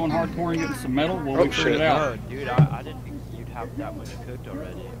about us going hardcore and getting some metal? Well, we figured it out. No, dude, I didn't think you'd have that much cooked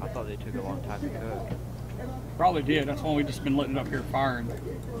already. I thought they took a long time to cook. Probably did. That's why we just been letting it up here firing.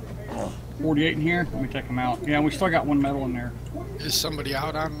 48 in here. Let me take them out. Yeah, we still got one metal in there. Is somebody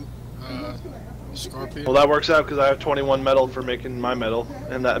out on Scorpion? Well, that works out because I have 21 metal for making my metal,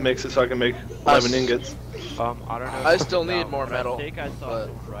 and that makes it so I can make 11 ingots. I don't know. I still need more metal. I think I saw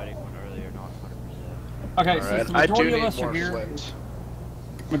someone riding one earlier, not 100%. Okay, since the majority of us are here,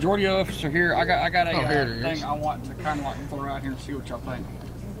 majority of us are here. I got a thing I want to kind of like throw out here and see what y'all think.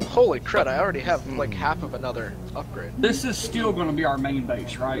 Holy crud! I already have like half of another upgrade. This is still going to be our main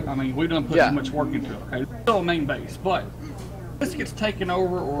base, right? I mean, we don't put too much work into it. Okay, it's still a main base, but if this gets taken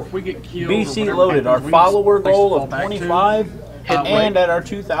over, or if we get killed. BC loaded. Our follower goal of 25, and at our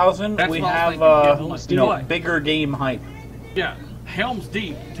 2,000, we have bigger game hype. Yeah, Helm's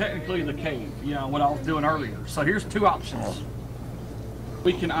Deep, technically the cave. You know what I was doing earlier. So here's two options.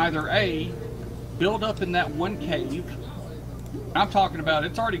 We can either A, build up in that one cave. I'm talking about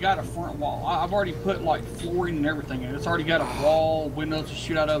it's already got a front wall. I've already put like flooring and everything in it. It's already got a wall, windows to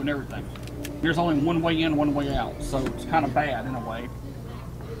shoot out of and everything. There's only one way in, one way out, so it's kind of bad in a way.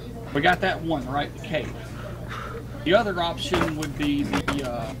 We got that one, right? The cave. The other option would be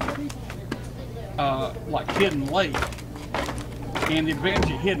the like Hidden Lake. And the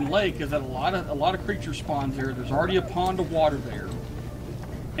advantage of Hidden Lake is that a lot of creature spawns there. There's already a pond of water there.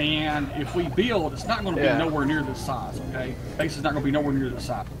 And if we build, it's not going to be nowhere near this size, okay? Base is not going to be nowhere near this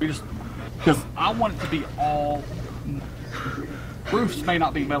size. We just, because I want it to be all, roofs may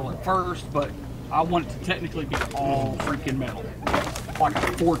not be metal at first, but I want it to technically be all freaking metal. Like a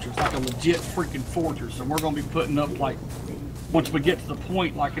fortress, like a legit freaking fortress. And we're going to be putting up, like, once we get to the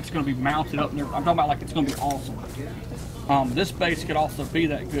point, like it's going to be mounted up there. I'm talking about like it's going to be awesome. This base could also be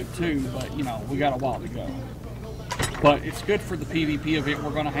that good too, but, you know, we got a while to go. But it's good for the PvP event we're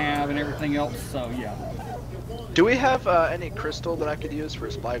going to have and everything else, so yeah. Do we have any crystal that I could use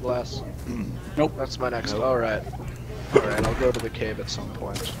for spyglass? Nope. That's my next. Alright. Alright, I'll go to the cave at some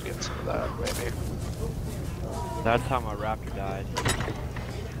point and get some of that, maybe. That's how my raptor died.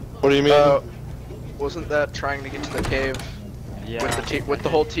 What do you mean? Wasn't that trying to get to the cave? Yeah. With the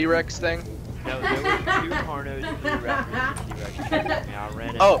whole T-Rex thing? No, there were 2 Carnos, 3 raptors, and T-Rex chasing me. I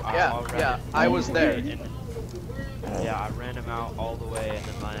ran it. I was there. Yeah, I ran him out all the way, and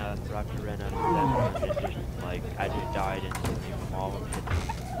then my raptor ran out of the and just, like, I just died instantly from all of it.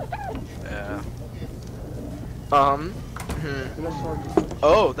 Yeah.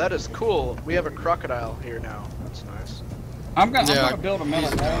 Oh, that is cool. We have a crocodile here now. That's nice. I'm gonna build a metal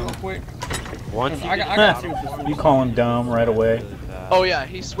wall real quick. Once I gotta see what this You call him dumb right away. Oh yeah,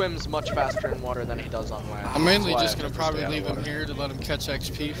 he swims much faster in water than he does on land. I'm mainly just gonna probably leave him here to let him catch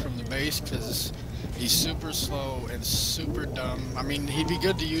XP from the base, because he's super slow and super dumb. I mean, he'd be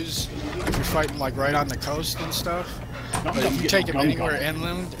good to use if you're fighting like right on the coast and stuff. But if you take him anywhere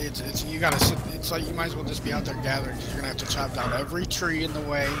inland, it's you gotta sit. it's like you might as well just be out there gathering because you're gonna have to chop down every tree in the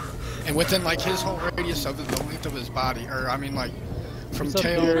way, and within like his whole radius of the length of his body, or I mean like from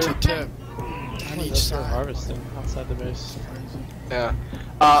tail to tip on each side. Harvesting outside the base. Yeah.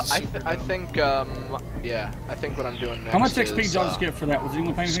 I think I think what I'm doing next. How much XP is, did y'all just get for that? Was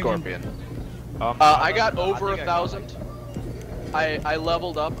anyone paying attention? Scorpion. I got over 1,000. I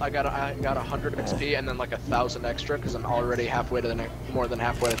leveled up. I got 100 XP and then like 1,000 extra because I'm already halfway to the more than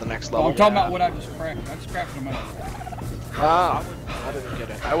halfway to the next level. I'm talking about what I just cracked. I just cracked a minute. I didn't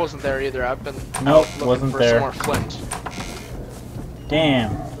get it. I wasn't there either. I've been looking for some more flint.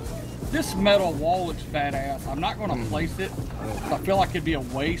 Damn. This metal wall looks badass. I'm not going to place it. I feel like it'd be a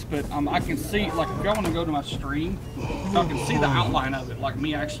waste, but I can see, like, if y'all want to go to my stream, I can see the outline of it, like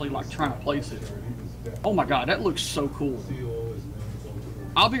me actually like trying to place it. Oh my god, that looks so cool.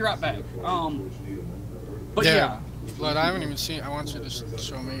 I'll be right back. But yeah. But I haven't even seen. I want you to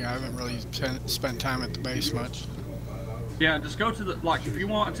show me. I haven't really spent time at the base much. Yeah, just go to the, like, if you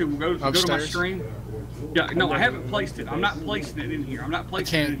want to go to my stream. Yeah, no, I haven't placed it. I'm not placing it in here. I'm not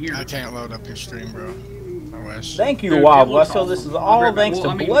placing it in here. I can't load up your stream, bro. I wish. Thank you, Wild Westo. This is all thanks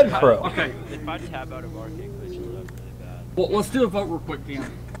to Blood Pro. Okay. If I tab out of ARK, it glitches up really bad. Well, let's do a vote real quick, then.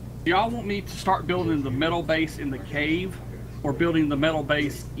 Do y'all want me to start building the metal base in the cave, or building the metal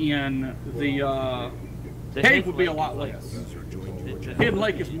base in the cave would be a lot less. Hidden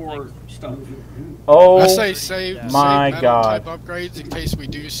Lake is more stuff. Oh, I say save my metal god. type upgrades in case we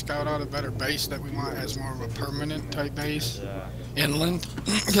do scout out a better base that we want as more of a permanent type base inland,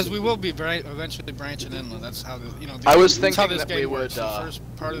 because we will be eventually branching inland. That's how I was thinking how this that game we works. would. The first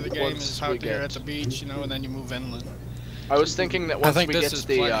part of the game is out there at the beach, and then you move inland. I was thinking that once we get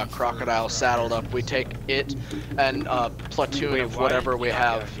the crocodile saddled up, we take it and platoon of whatever we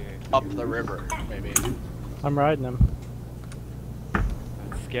have up the river, maybe. I'm riding him. That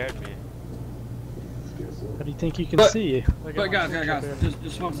scared me. How do you think you can see? But guys,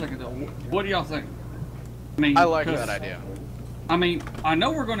 just 1 second though. What do y'all think? I mean, I like that idea. I mean, I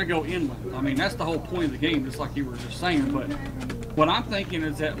know we're going to go inland. I mean, that's the whole point of the game, just like you were just saying. But what I'm thinking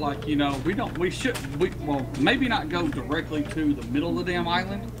is that, like, well, maybe not go directly to the middle of the damn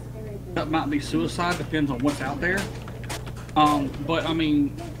island. That might be suicide, depends on what's out there. But I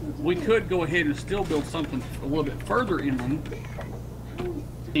mean, we could go ahead and still build something a little bit further inland.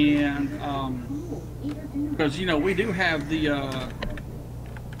 And, because, we do have the,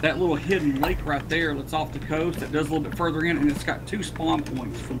 that little hidden lake right there that's off the coast that does a little bit further in, and it's got 2 spawn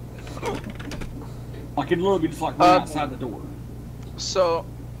points. Like, it'll literally be just like right outside the door. So,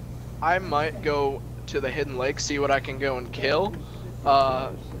 I might go to the hidden lake, see what I can go and kill.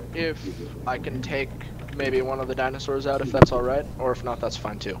 If I can take maybe one of the dinosaurs out, if that's alright, or if not, that's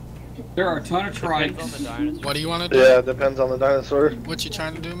fine too. There are a ton of trikes. What do you want to do? Yeah, it depends on the dinosaur. What you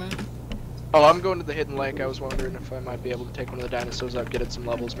trying to do, man? Oh, I'm going to the hidden lake. I was wondering if I might be able to take one of the dinosaurs out, get it some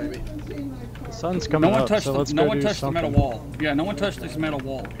levels, maybe. The sun's coming up, so let's go do touched something. the metal wall. Yeah, no one touched this metal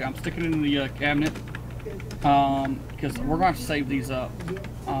wall. Okay, I'm sticking it in the cabinet. Because we're going to save these up.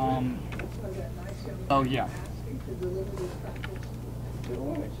 So yeah.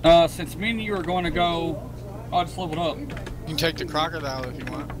 Since me and you are going to go, I'll just level it up. You can take the crocodile if you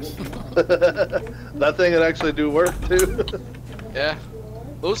want. That thing would actually do work too. Yeah.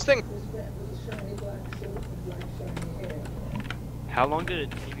 Those things. How long did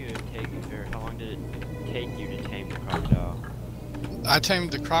it take you to tame the crocodile? I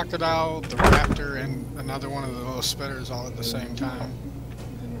tamed the crocodile, the raptor, and another one of the little spitters all at the same time.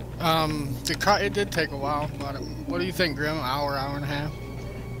 It did take a while. But what do you think, Grim? Hour and a half?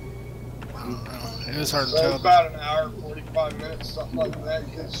 I don't know. It is hard to tell. About an hour, 45 minutes, something like that.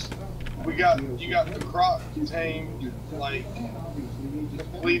 Because you got the croc tamed, like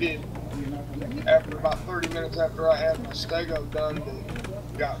completed after about 30 minutes after I had my stego done.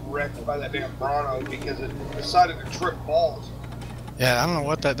 That got wrecked by that damn Bronto because it decided to trip balls. Yeah, I don't know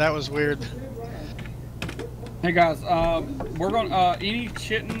what that was weird. Hey guys, we're going any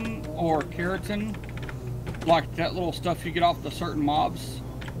chitin or keratin, like that little stuff you get off the certain mobs,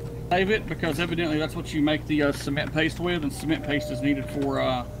 save it, because evidently that's what you make the cement paste with, and cement paste is needed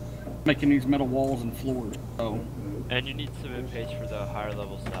for making these metal walls and floors. So. And you need cement paste for the higher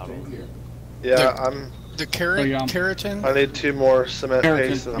level saddles. Yeah, the keratin. I need 2 more cement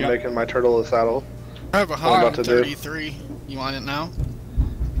paste, and I'm making my turtle a saddle. I have 133. You want it now?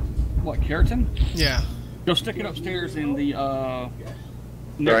 What, keratin? Yeah. Go stick it upstairs in the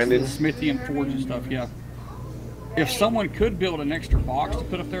next to the smithy and forge and stuff. Yeah. If someone could build an extra box to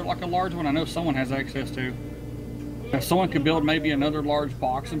put up there, like a large one, I know someone has access to. If someone could build maybe another large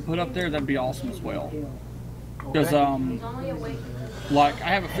box and put up there, that'd be awesome as well. Because Like, I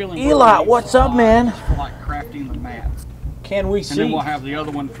have a feeling. Eli, what's up, man? For like crafting the mats. Can we see? And then we'll have the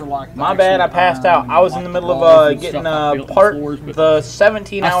other one for like. My bad, I passed out. I was in the middle of getting the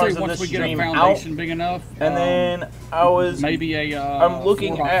 17 hours of this stream out, big enough, and then I was maybe I'm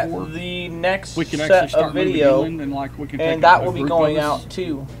looking at the next set of video, and that will be going out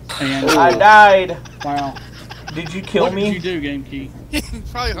too. And I died. Wow. Did you kill me? What did you do, Game Key?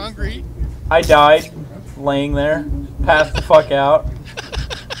 Probably hungry. I died, laying there, passed the fuck out.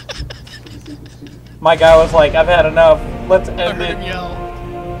 My guy was like, I've had enough, let's end it.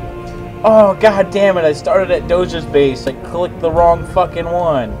 Oh, god damn it, I started at Doja's base. I clicked the wrong fucking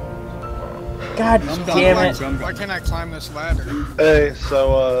one. God damn it. Why can't I climb this ladder? Hey,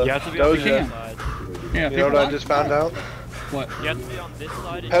 so, you have to be on Doja, this side. Yeah, you know what I just found out? What? You have to be on this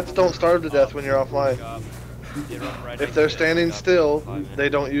side. Pets don't starve to death when you're offline. If they're standing still, they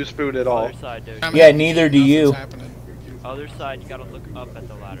don't use food at all. Yeah, neither do you. Other side, you gotta look up at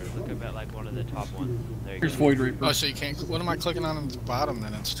the ladder. Look up at like one of the top ones. There you Here's go. Void Reaper. Oh, so you can't. What am I clicking on the bottom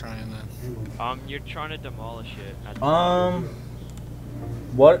then? It's trying then. You're trying to demolish it.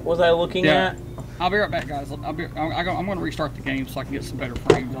 What was I looking at? I'll be right back, guys. I'm going to restart the game so I can get some better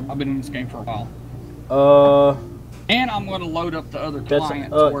frames. I've been in this game for a while. And I'm going to load up the other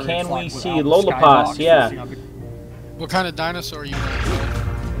clients. Can we see Lolapas? Yeah. What kind of dinosaur are you want?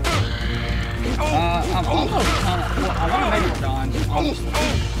 I'm almost kind of. Well, I want to make it Megalodon, honestly.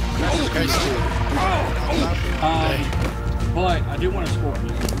 But I do want a Scorpion.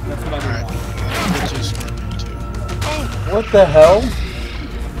 That's what I do want. What the hell?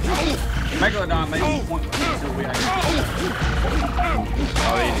 Megalodon maybe point until we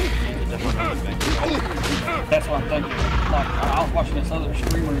That's what I'm thinking. Like, I was watching this other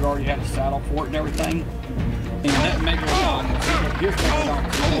streamer who already had a saddle for it and everything. And that Megalodon, his Megalodon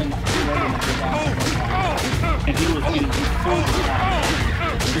was only like 2 other Megalodons. And he was getting full of.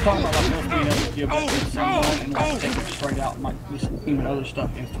 You're talking about like us being able to give up to someone and like take it straight out and like just even other stuff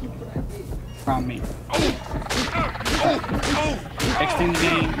instantly from me. Extend the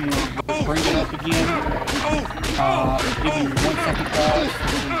game, you know, bring it up again. Give you 1 second pause.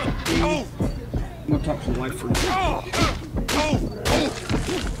 I'm gonna talk to the wife for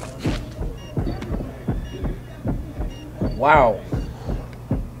Wow.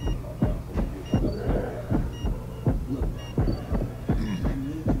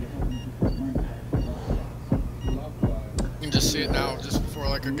 You can just see it now, just before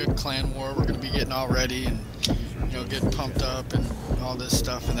like a good clan war. We're gonna be getting all ready and getting pumped up and all this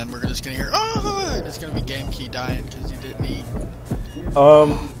stuff, and then we're just gonna hear, oh, it's gonna be Game Key dying because you didn't eat.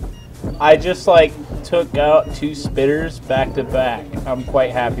 I just like took out 2 spitters back to back. I'm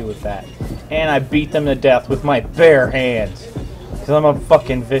quite happy with that. And I beat them to death with my bare hands. Because I'm a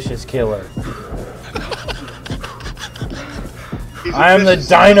fucking vicious killer. I am the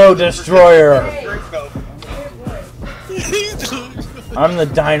Dino Destroyer. I'm the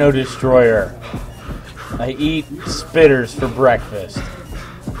Dino Destroyer. I eat spitters for breakfast.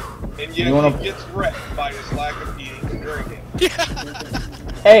 And yet he gets wrecked by his lack of eating and drinking.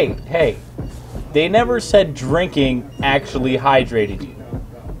 Hey. They never said drinking actually hydrated you.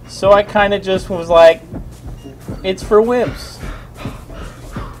 So I kind of just was like, it's for wimps.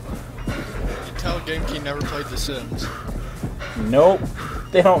 You tell Game Key never played The Sims. Nope.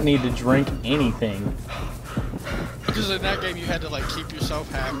 They don't need to drink anything. Because in that game you had to like keep yourself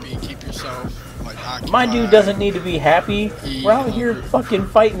happy, keep yourself like occupied. My dude doesn't need to be happy. We're out here fucking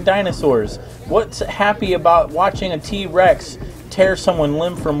fighting dinosaurs. What's happy about watching a T-Rex tear someone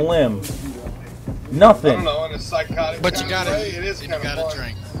limb from limb? Nothing. I don't know, in a psychotic but you gotta way, eat, it is and you gotta fun.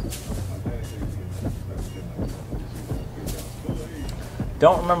 drink.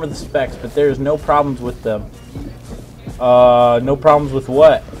 Don't remember the specs, but there's no problems with them. No problems with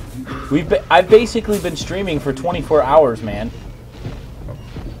what? I've basically been streaming for 24 hours, man.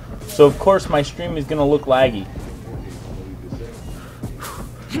 So of course my stream is gonna look laggy.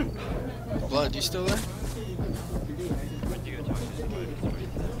 Blood, you still there?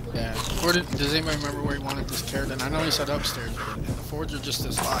 Yeah. Does anybody remember where he wanted this carrot? And I know he said upstairs, but in the forge or just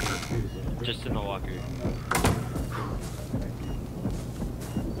this locker? Just in the locker.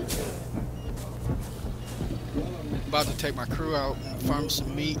 About to take my crew out and farm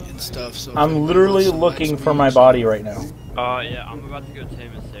some meat and stuff. So I'm literally looking for my body right now. Yeah, I'm about to go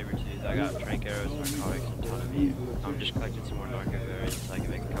tame a saber-tooth. I got trank arrows, narcotics, and a ton of meat. I'm just collecting some more narco berries so I can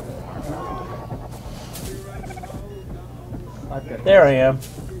make a couple more. There I am.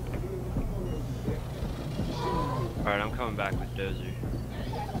 Alright, I'm coming back with Dozer.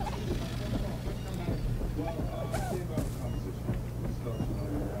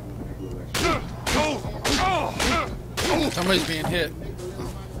 Somebody's being hit.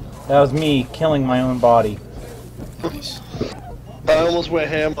 That was me killing my own body. Nice. I almost went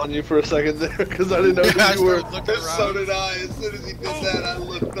ham on you for a second there because I didn't know who you were. So did I. As soon as he did that, I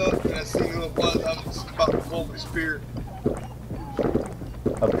looked up and I seen who it was. I was just about to pull my spear.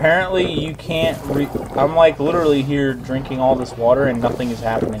 Apparently, you can't. I'm like literally here drinking all this water and nothing is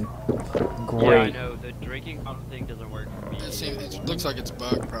happening. Great. Yeah, I know. The drinking fountain thing doesn't work for me. It looks like it's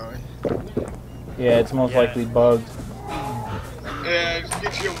bugged, probably. Yeah, it's most likely bugged. Yeah, just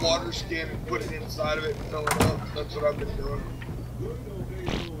get you a water skin and put it inside of it and fill it up. That's what I've been doing.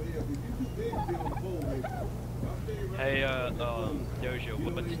 Hey, Dojo,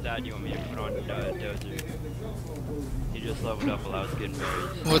 what stat do you want me to put on Dozer? He just leveled up while I was getting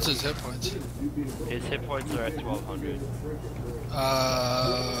berries. What's his hit points? His hit points are at 1200.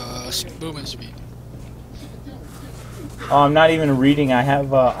 Movement speed. Oh, I'm not even reading. I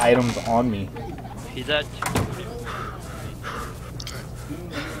have items on me. He's at 244.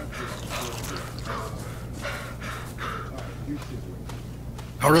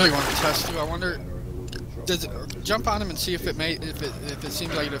 I really want to test too. I wonder, does it jump on him and see if it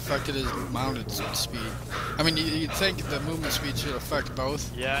seems like it affected his mounted speed? I mean, you'd think the movement speed should affect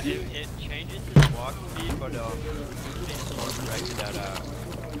both. Yeah, it changes his walk speed, but it's more directed at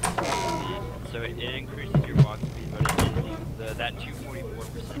speed. So it increases your walk speed, but that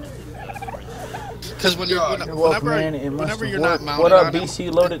 244% is because whenever you're not mounted what up, on him,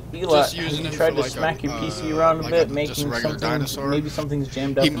 BC loaded B-Lot? Have you tried to like smack your PC around a bit, making something, dinosaur. maybe something's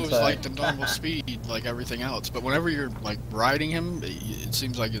jammed up He moves inside. like the normal speed, like everything else. But whenever you're like riding him, it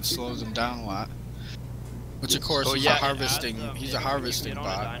seems like it slows him down a lot. Which of course he's a harvesting bot.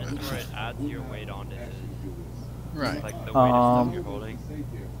 Dinosaur, it adds your weight onto his. Right. Like the weight of stuff you're holding.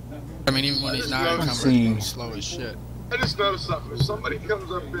 I mean, even when he's not encumbered, he's slow as shit. I just noticed something. If somebody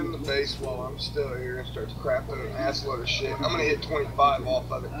comes up in the base while I'm still here and starts crafting an assload of shit, I'm gonna hit 25 off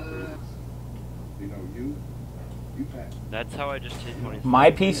of it. That's how I just hit 25.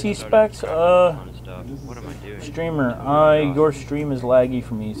 My PC specs, what am I doing? Streamer, your stream is laggy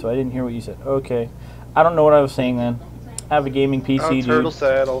for me, so I didn't hear what you said. Okay. I don't know what I was saying then. I have a gaming PC, dude. Turtle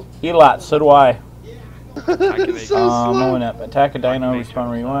saddle. Elot, so do I. So Mowing up. Attack a dino, respawn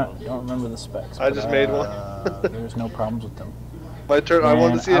where you want. Don't remember the specs. I just made one. There's no problems with them. I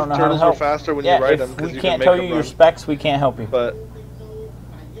wanted to see if turtles were faster when you ride them. If we can't tell you your specs, we can't help you. But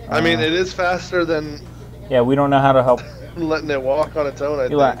I mean, it is faster than. Yeah, we don't know how to help. Letting it walk on its own. I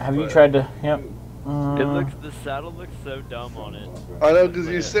Elot, think, have you tried to? Yep. The saddle looks so dumb on it. I know, because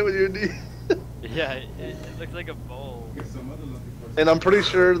you sit with your knee. Yeah, it looks like a bowl. And I'm pretty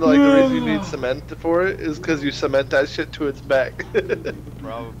sure like the reason you need cement for it is because you cement that shit to its back.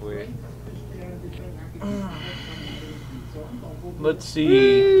 Probably. Let's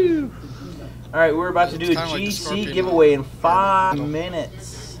see. Alright, we're about to do a GC giveaway in 5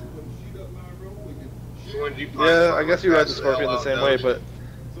 minutes. Yeah, I guess you ride the Scorpion the same way, but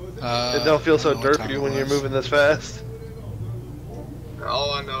it don't feel so derpy when you're moving this fast.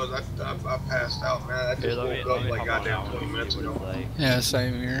 All I know is I passed out, man. I just woke up like goddamn 20 minutes ago. Yeah,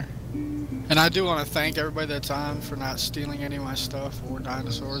 same here. And I do want to thank everybody that's on for not stealing any of my stuff or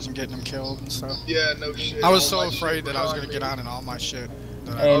dinosaurs and getting them killed and stuff. Yeah, no shit. I was so afraid that I was going to get on and all my shit.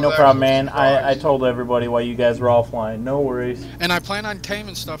 Hey, no problem, man. I told everybody why you guys were offline. No worries. And I plan on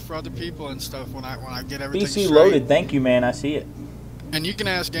taming stuff for other people and stuff when I get everything BC straight. loaded. Thank you, man. I see it. And you can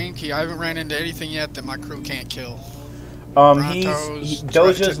ask GameKey. I haven't ran into anything yet that my crew can't kill.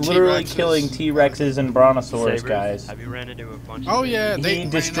 Doja's literally killing T-Rexes and Brontosaurus, guys. Have you ran into a bunch of yeah, he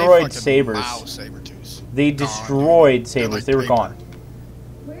destroyed sabers. Wow, saber-tooths. They destroyed sabers. They were gone.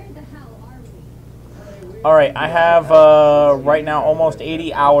 Alright, I have right now almost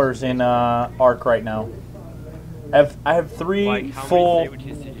 80 hours in ARK right now. I have 3 full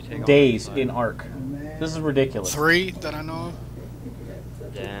days in ARK. This is ridiculous. 3 that I know of?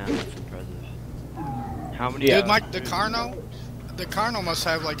 Damn, that's impressive. How many? Dude, Mike, the Carno must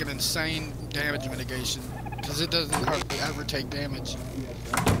have like an insane damage mitigation because it doesn't hardly ever take damage.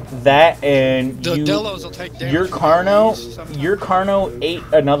 That and the Delos will take damage. Your Carno ate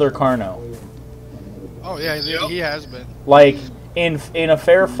another Carno. Oh yeah, he has been. Like in a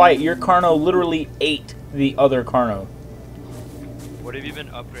fair fight, your Carno literally ate the other Carno. What have you been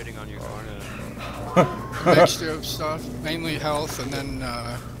upgrading on your Carno? Mixture of stuff, mainly health, and then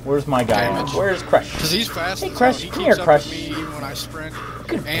where's my guy? Damage. Where's Crush? Because he's fast. Hey, Crush, he come keeps here, up Crush. with me even when I sprint,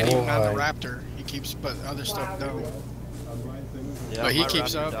 and even on the Raptor, he keeps, but other stuff don't. Yeah, but he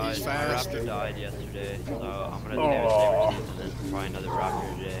keeps up. Died. He's fast. My Raptor died yesterday, so I'm gonna do saber-tooth and then probably another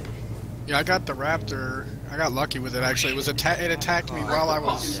Raptor today. Yeah, I got the Raptor. I got lucky with it actually. It attacked me while I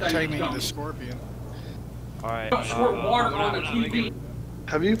was taming the Scorpion. Alright, water on the TV.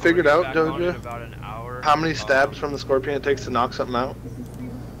 Have you figured out, Doja, about an hour. how many stabs from the scorpion it takes to knock something out?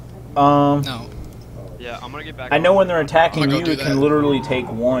 No. Yeah, I'm gonna get back. I know when they're attacking you, it can literally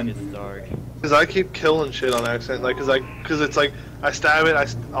take one. Because I keep killing shit on accident, like, cause it's like I stab it,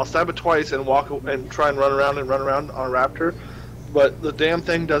 I'll stab it twice and walk and try and run around on a raptor, but the damn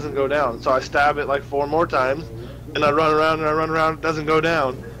thing doesn't go down. So I stab it like 4 more times, and I run around, it doesn't go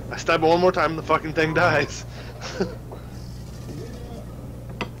down. I stab it 1 more time, and the fucking thing dies.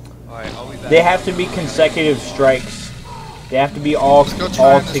 Alright, I'll be back. They have to be consecutive strikes. They have to be all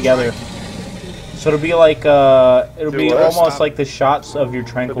together. So it'll be like it'll be almost like the shots of your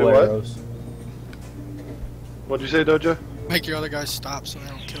tranquil arrows. What'd you say, Doja? Make your other guys stop so they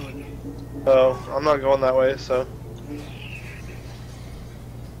don't kill it. Oh, I'm not going that way, so.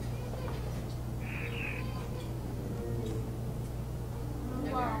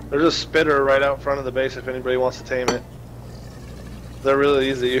 There's a spitter right out front of the base if anybody wants to tame it. They're really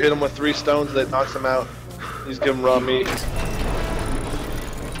easy. You hit them with 3 stones, that knocks them out. You just give them raw meat.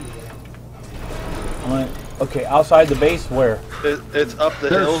 Okay, outside the base, where? It's up the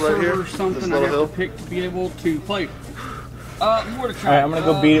hill right here. Something This I little have hill. to pick to be able to play. Mordecai. Alright, I'm gonna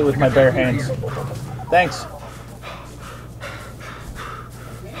go beat it with my bare hands. Thanks.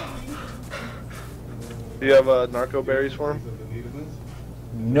 Do you have narco berries for him?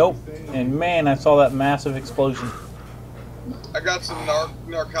 Nope. And man, I saw that massive explosion. I got some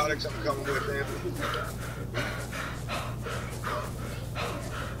narcotics I'm coming with, Anthony.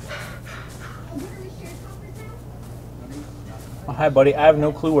 Oh, hi, buddy. I have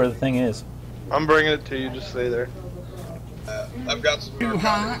no clue where the thing is. I'm bringing it to you. Just stay there. I've got some Too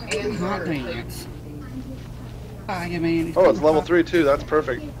high and hot dance. Oh, it's level 3 too. That's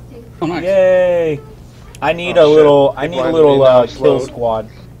perfect. Oh, nice. Yay! I need a little. I need a little kill squad.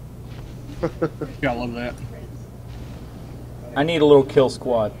 Yeah, I love that. I need a little kill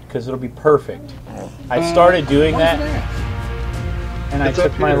squad because it'll be perfect. I started doing that, and I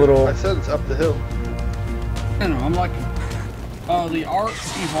took my little. I said it's up the hill. I don't know. I'm like, the ARK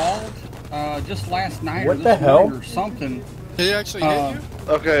evolved just last night What or the this hell? morning or something. Did it actually hit you?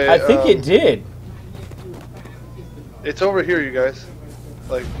 Okay. I think it did. It's over here, you guys.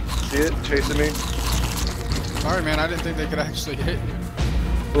 Like, see it chasing me? Sorry, man. I didn't think they could actually hit you.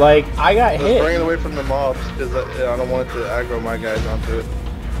 Like, I got Let's hit. bring it away from the mobs because I don't want it to aggro my guys onto it.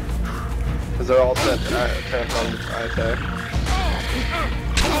 Because they're all set to attack on attack.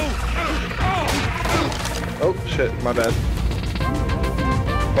 Oh shit, my bad.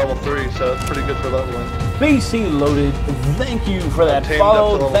 Level 3, so it's pretty good for leveling. BC loaded. Thank you for that Tamed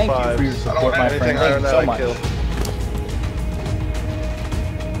follow. up to Thank level you for your 5s. support, my friend. Thank you so much.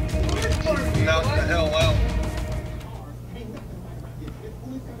 Knock the hell out.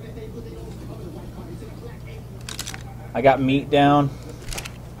 I got meat down.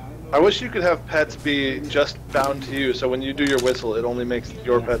 I wish you could have pets be just bound to you, so when you do your whistle, it only makes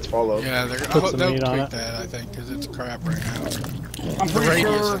your pets follow. Yeah, they'll tweak that, I think, because it's crap right now. I'm The pretty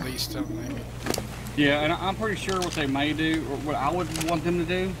radius, sure. at least, maybe. Yeah, and I'm pretty sure what they may do, or what I would want them to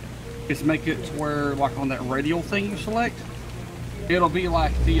do, is make it to where, like on that radial thing you select, it'll be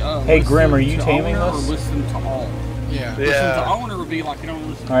like the Hey, Grim, are you listen to taming owner this? Or listen to all. Yeah. Listen to owner would be like you don't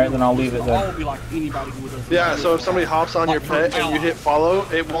listen. All right, then I'll leave it Listen to all there. would be like anybody who does. Yeah, so if somebody hops on your Like for pet and you hit follow,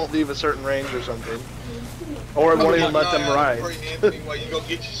 it won't leave a certain range or something. Or it won't even let them ride. Anthony, while you go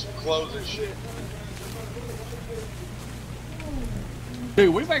get you some clothes and shit.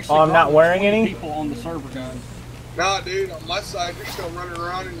 Dude, we've actually. Oh, I'm not got wearing 20 any? people on the server, guys. Nah, dude, on my side, you're still running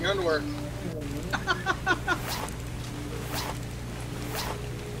around in your underwear.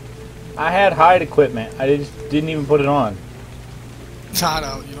 I had hide equipment. I just didn't even put it on.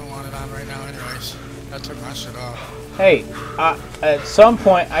 Tato, you don't want it on right now anyways. I took my shit off. Hey, at some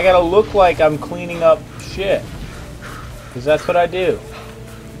point, I gotta look like I'm cleaning up shit. Because that's what I do.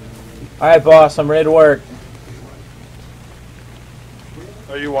 Alright, boss, I'm ready to work.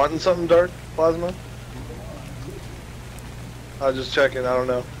 Are you wanting something, Dark Plasma? I was just checking, I don't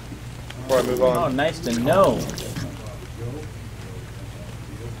know. Before I move on. Oh, nice to know.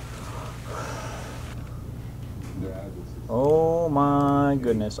 Oh my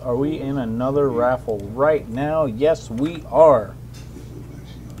goodness. Are we in another raffle right now? Yes, we are.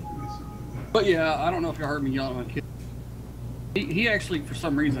 But yeah, I don't know if you heard me yelling at my kid. He actually, for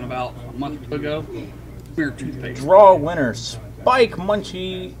some reason, about a month ago, smeared toothpaste. Draw winner. Spike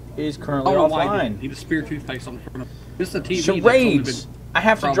Munchie is currently offline. He just smeared toothpaste on the front of this is a TV. Charades. I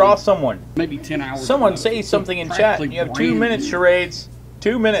have to draw someone. Maybe 10 hours. Someone say something in chat. You have 2 minutes, charades.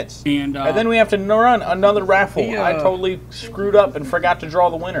 2 minutes. And then we have to run another raffle. I totally screwed up and forgot to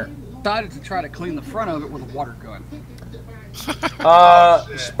draw the winner. decided to try to clean the front of it with a water gun.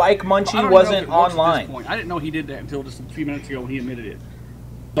 Spike Munchie wasn't online. I didn't know he did that until just a few minutes ago when he admitted it.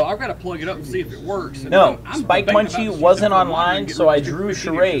 So I've got to plug it up and see if it works. No, Spike Munchie wasn't online, so I drew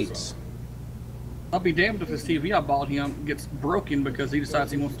charades. I'll be damned if this TV I bought him gets broken because he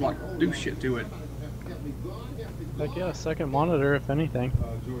decides he wants to like do shit to it. Like, yeah, second monitor if anything.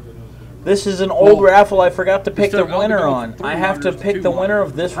 This is an old raffle I forgot to pick the winner on. I have to pick the winner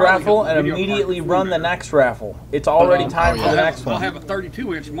of this raffle and immediately run the next raffle. It's already time for the next one. I'll have a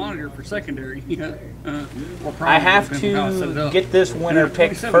 32-inch monitor for secondary. I have to get this winner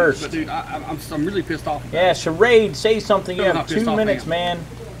picked first. But dude, I'm really pissed off. Yeah, charade, say something. You have 2 minutes, man.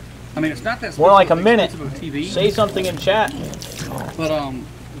 I mean, it's not that more like a minute. Say something in chat. But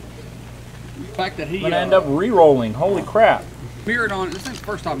the fact that he I'm gonna end up re-rolling. Holy crap! Beard on. This is the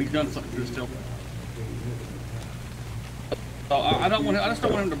first time he's done something to this still. So I don't want. I just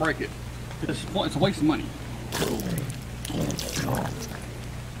don't want him to break it. It's a waste of money.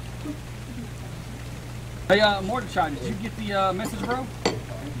 Hey, Mordechai, did you get the message, bro?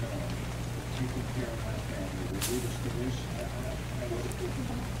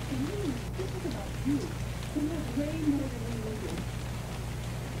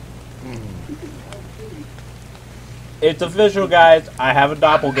 It's official, guys. I have a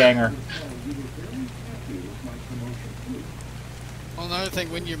doppelganger. Well, another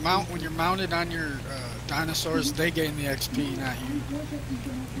thing, when you're mounted on your dinosaurs, they gain the XP, not you.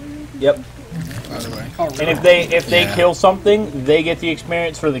 Yep. By the way. And if they kill something, they get the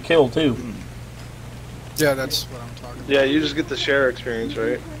experience for the kill too. Yeah, that's what I'm talking about. Yeah, you just get the share experience,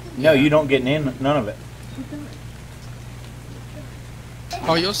 right? No, you don't get none of it.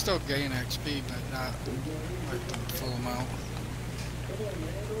 Oh, you'll still gain XP, but not like the full amount.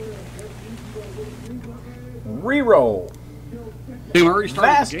 Reroll.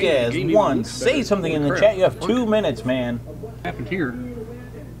 Vasquez won. Say something in the chat. You have 2 minutes, man. What happened here?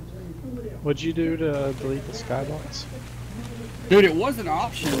 What'd you do to delete the skybox? Dude, it was an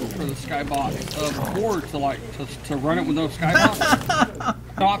option for the skybox before to run it with those skyboxes.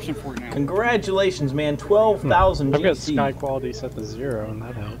 An option for it now. Congratulations, man. 12,000 I've got GC. sky quality set to 0, and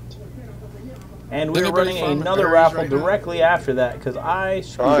that helped. And we're running another raffle directly after that because I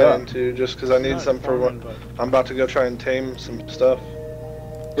screwed up. Just because I need some for what I'm about to go try and tame some stuff.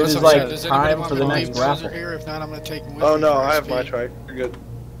 It is like time for the next raffle. Here? If not, I'm gonna take oh no, I have my trike. You're good.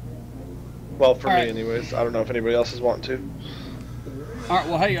 Well, for me, anyways. I don't know if anybody else is wanting to. All right.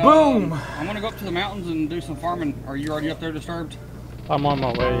 Well, hey. Boom. I'm gonna go up to the mountains and do some farming. Are you already up there, Disturbed? I'm on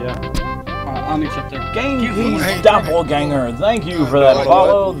my way. Yeah. I'll meet you up there. Game Doppelganger, thank you for that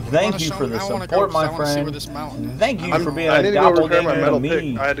follow. Thank you for the support, my friend. Thank you for being a doppelganger to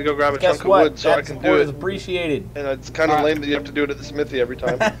me. I had to go grab a chunk of wood so I can do it. Is appreciated. And it's kind of lame that you have to do it at the smithy every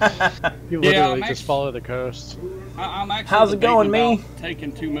time. You literally just follow the coast. How's it going, me?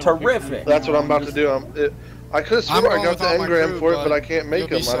 Terrific. That's what I'm about to do. I could have sworn I got the engram for it, but I can't make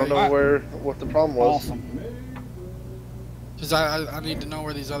them. I don't know what the problem was. Awesome. Because I need to know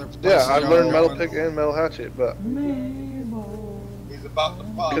where these other places Yeah, I've learned are. metal pick and metal hatchet, but can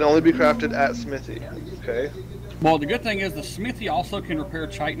only be crafted at smithy. Okay. Well, the good thing is the smithy also can repair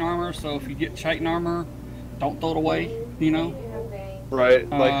chitin armor, so if you get chitin armor, don't throw it away, you know? Right,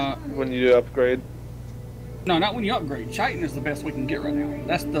 like when you upgrade. No, not when you upgrade. Chitin is the best we can get right now.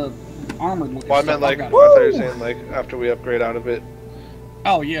 That's the armored looking Well, I stuff. meant like, I thought you were saying like after we upgrade out of it.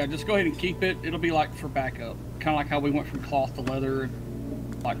 Oh yeah, just go ahead and keep it. It'll be like for backup. Kind of like how we went from cloth to leather.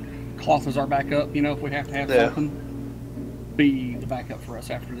 Like cloth is our backup, you know, if we have to have something. Be the backup for us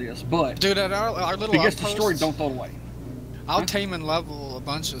after this. But dude, at our little if it gets destroyed, don't throw it away. I'll tame and level a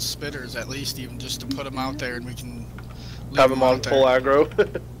bunch of spitters at least, even just to put them out there, and we can have them on full aggro.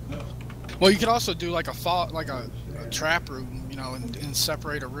 Well, you could also do like a trap room, you know, and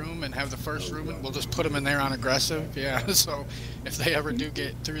separate a room and have the first room, and we'll just put them in there on aggressive. Yeah, so if they ever do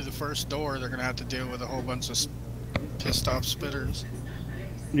get through the first door, they're gonna have to deal with a whole bunch of pissed off spitters.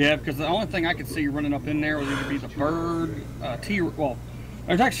 Yeah, because the only thing I could see running up in there would either be the bird, well,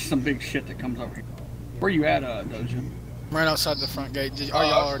 there's actually some big shit that comes over here. Where you at, Doja? Right outside the front gate. Are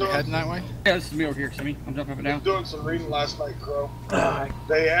y'all already heading that way? Yeah, this is me over here, see me? I'm jumping up and down. I was doing some reading last night, Crow.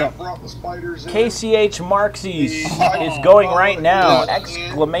 They have brought the spiders in. KCH Marxies is going right now!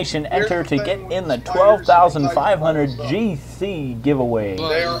 Exclamation enter to get in the 12,500 GC giveaway.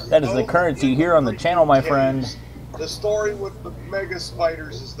 That is the currency here on the channel, my friend. The story with the mega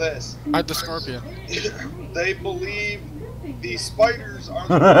spiders is this. The scorpion. They believe these spiders are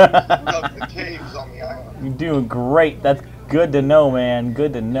the caves on the island. You're doing great. That's good to know, man.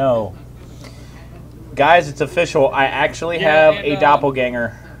 Good to know. Guys, it's official. I actually have a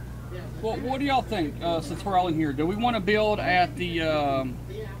doppelganger. Well, what do y'all think? Since we're all in here, do we want to build at the?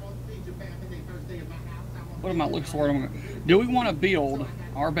 What am I looking for? Do we want to build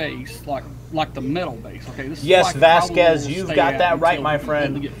our base like the metal base? Okay. This yes, is like Vasquez, you've got that right, my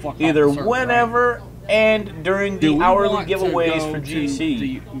friend. Either whenever. Right? And during the hourly giveaways for GC,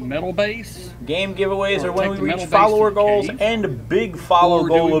 the metal base, game giveaways, or when we reach follower goals and big follower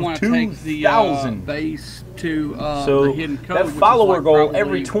goal of 2,000 base to so the hidden code, that follower goal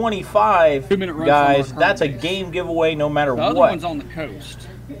every 25 guys. That's a game giveaway no matter what. The other one's on the coast.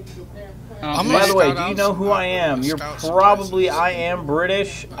 By the way, do you know who I am? You're probably, I am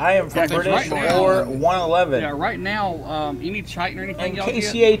British. I am from British or 111. Yeah, right now, any Chitin or anything and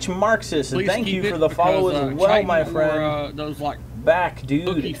KCH Marxist, and thank you for the follow as well, my friend. Those like back,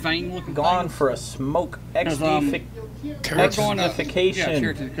 dude. Gone for a smoke.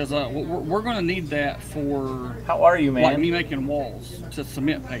 Extification. Because we're going to need that for. How are you, man? Like me making walls to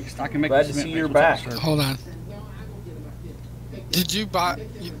cement paste. I can make. Glad to see you're back. Hold on. Did you buy?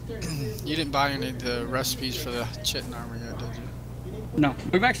 You didn't buy any of the recipes for the chitin armor yet, did you? No,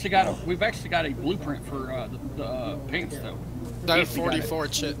 we've actually got a blueprint for the pants though. That is 44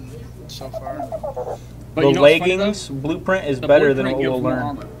 chitin so far. But the you know leggings blueprint is better than what we'll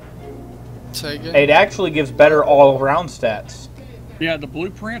learn. Say again? It actually gives better all-around stats. Yeah, the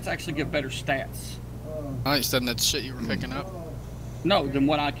blueprints actually give better stats. Nice, then that shit you were picking up. No, than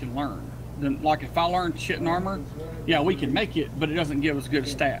what I can learn. Then, like if I learn chitin armor, yeah, we can make it, but it doesn't give us good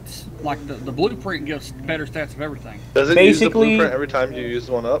stats. Like the blueprint gives better stats of everything. Does it use the blueprint every time you use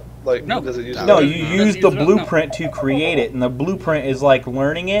one up? Like, no. Does it use no, you use the blueprint to create it, and the blueprint is like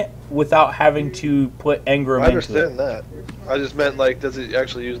learning it without having to put engram into it. I understand that. I just meant like, does it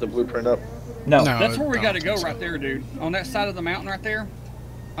actually use the blueprint up? No. That's where we got to go right there, dude. On that side of the mountain right there.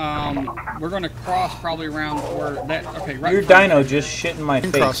 We're going to cross probably around where that. Okay, right. Your dino just shit in my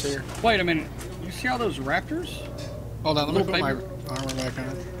face. Here. Wait a minute. You see all those raptors? Hold on, let me put my armor back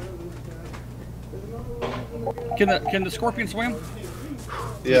on. Can the scorpion swim?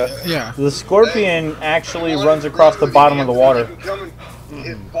 Yeah. Yeah. The scorpion actually runs across the bottom of the water.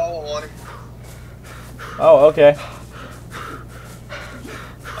 Oh, okay.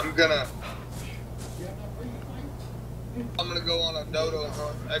 I'm gonna go on a dodo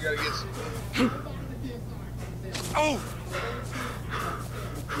hunt. I gotta get some. Oh!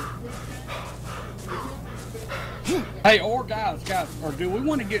 Hey, or guys, or do we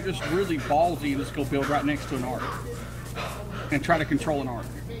want to get just really ballsy and just go build right next to an ARK and try to control an ARK?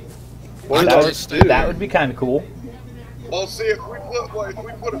 That would be kind of cool. Well, see, if we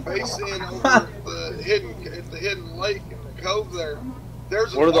put a base in over the hidden lake in the cove there,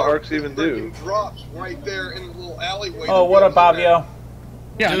 there's what do the ARKs even do? Drops right there in the little alleyway. Oh, what up, Fabio?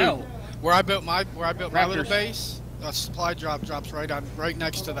 Yeah, dude, I know. Where I built my little base, a supply drop drops right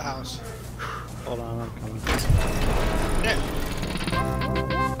next to the house. Hold on, I'm coming. Yeah.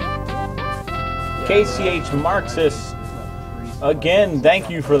 KCH Marxist, again, thank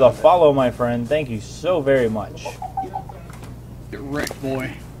you for the follow, my friend. Thank you so very much. Get wrecked,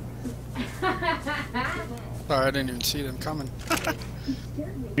 boy. Sorry, I didn't even see them coming.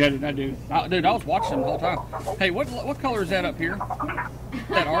 Yeah, I do. Dude, I was watching them the whole time. Hey, what color is that up here?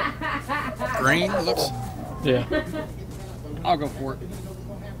 That ARK? Green looks. Yeah. I'll go for it.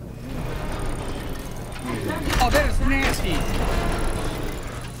 Oh, that is nasty.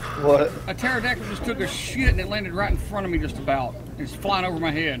 What? A pterodactyl just took a shit and it landed right in front of me just about. It's flying over my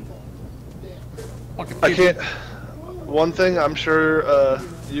head. I can't. One thing I'm sure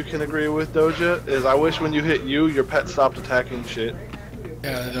you can agree with, Doja, is I wish when you hit you, your pet stopped attacking shit.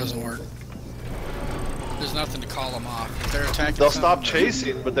 Yeah, that doesn't work. There's nothing to call them off. If they're attacking, they'll stop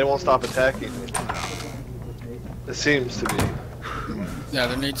chasing, but they won't stop attacking. It seems to be. Yeah,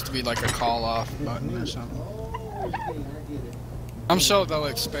 there needs to be like a call off button or something. I'm sure they'll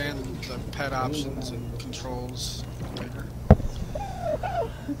expand the pet options and controls later.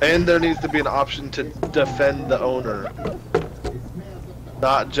 And there needs to be an option to defend the owner.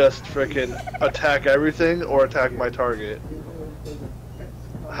 Not just frickin' attack everything or attack my target.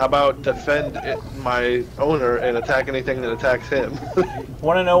 How about defend my owner and attack anything that attacks him?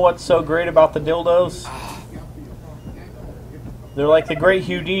 Want to know what's so great about the dildos? They're like the great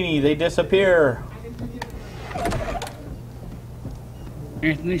Houdini, they disappear.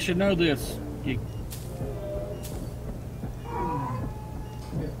 Anthony should know this.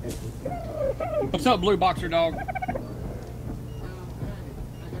 What's up, blue boxer dog?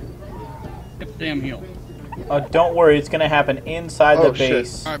 Get the damn hill. Don't worry, it's gonna happen inside the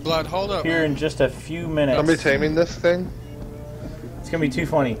base. Alright, Blood, hold up. Here in just a few minutes. Somebody taming this thing? It's gonna be too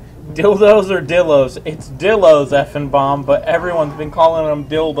funny. Dildos or dillos? It's dillos, effing bomb, but everyone's been calling them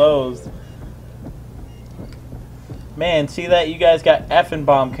dildos. Man, see that? You guys got effing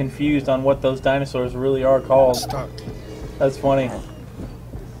bomb confused on what those dinosaurs really are called. Stuck. That's funny.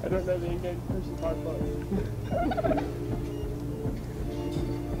 I don't know the in-game person type button.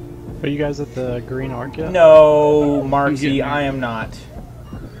 Are you guys at the green ARK yet? No, Marcy, I am not.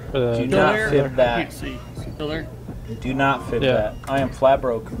 Do not fib I that. can't see. Still there? Do not fib that. I am flat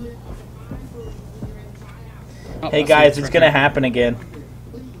broke. Oh, Hey guys, it's gonna happen again.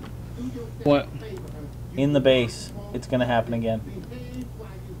 What? In the base, it's gonna happen again.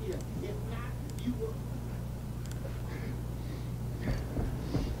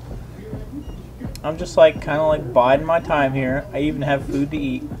 I'm just like kind of like biding my time here. I even have food to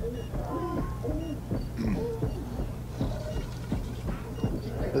eat.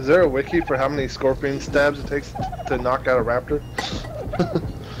 Is there a wiki for how many scorpion stabs it takes to knock out a raptor?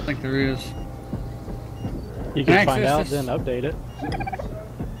 I think there is. You can find out, then update it.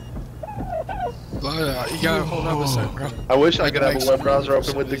 You gotta hold up a sec, bro. I wish I could have a web browser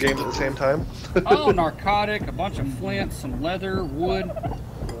open with the game at the same time. Oh, narcotic, a bunch of flint, some leather, wood,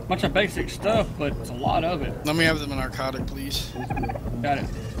 a bunch of basic stuff, but it's a lot of it. Let me have the narcotic, please. Got it.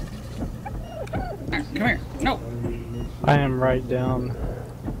 Come here. No. I am right down.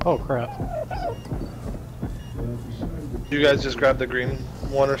 Oh crap. You guys just grabbed the green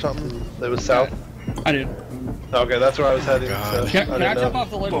one or something that was south? I did. Okay, that's where I was heading. So can I jump off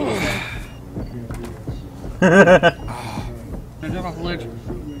the ledge? Can I jump off the ledge?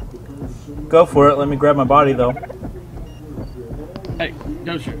 Go for it. Let me grab my body though. Hey,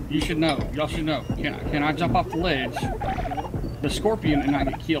 you should know. Y'all should know. Can I jump off the ledge, the scorpion, and not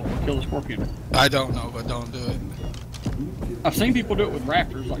get killed? Kill the scorpion. I don't know, but don't do it. I've seen people do it with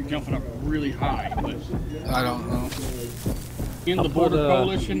raptors, like jumping up really high. But I don't know. In the Border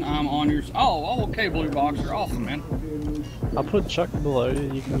Coalition, I'm on your. Oh, okay, Blue Box, you're awesome, man. I'll put Chuck below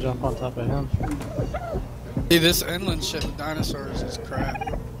you. You can jump on top of him. Hey, this inland shit with dinosaurs is crap.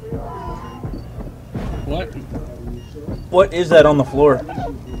 What? What is that on the floor?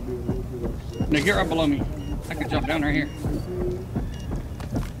 Now get right below me. I can jump down right here.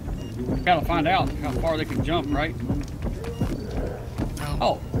 Gotta find out how far they can jump, right?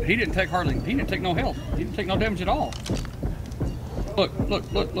 Oh, he didn't take no health. He didn't take no damage at all. Look.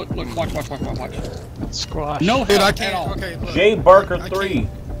 Watch. Squash. No Dude, health I at all. can't. Okay, look. J Barker 3.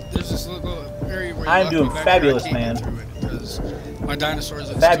 There's this little area where I'm doing fabulous, man. man. Because my dinosaurs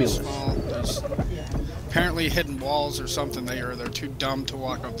are Fabulous. too small. There's apparently hidden walls or something. They're too dumb to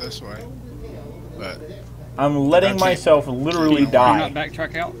walk up this way. But I'm letting myself literally Can die. you not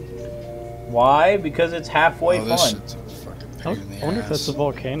backtrack out? Why? Because it's halfway this fun. shit's a fucking I pain in the wonder if ass. that's a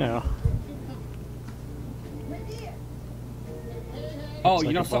volcano. Oh, It's you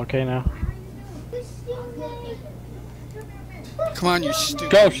like know a something? volcano. Come on, you stupid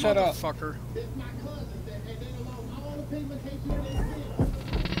Go, shut up. motherfucker.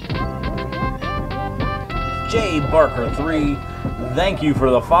 J Barker 3. Thank you for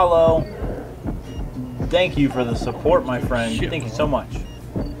the follow. Thank you for the support, my friend. Thank you so much.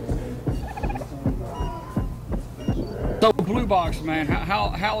 So Blue Box, man,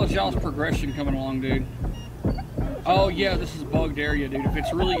 how is y'all's progression coming along, dude? Oh yeah, this is a bugged area, dude. If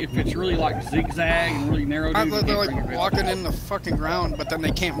it's really like zigzag and really narrow, dude, They're like walking in the fucking ground, but then they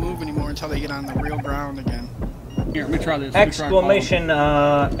can't move anymore until they get on the real ground again. Here, let me try this. Exclamation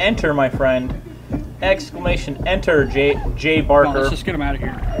enter, my friend. Exclamation enter, J Barker. Come on, let's just get him out of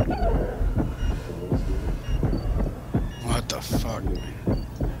here. What the fuck?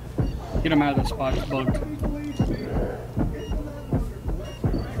 Get him out of this spot. It's bugged.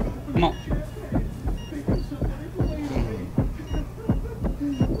 Come on.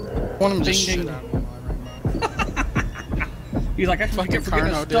 Want him to Ding, shit ding. on me while I run by. He's like, that's what you get for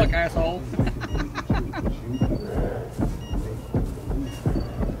getting us Carno stuck, did. asshole.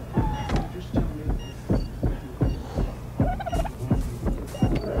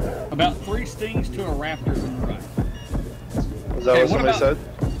 About 3 stings to a raptor in the right. Is that what somebody said?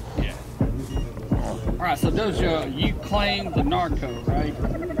 Yeah. Alright, so Doja, you claim the narco, right?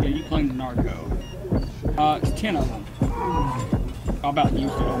 Yeah, you claim the narco. It's 10 of them. How about you?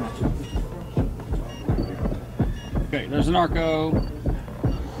 Okay, there's a narco.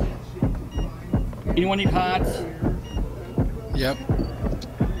 Anyone need hides? Yep.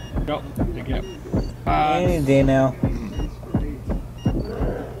 Go. Pick it up. Any day now.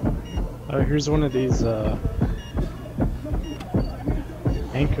 Here's one of these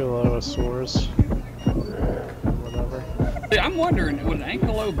ankylosaurs. Whatever. Hey, I'm wondering, would an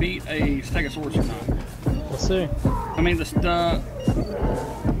ankylo beat a stegosaurus or not? Let's see. I mean, the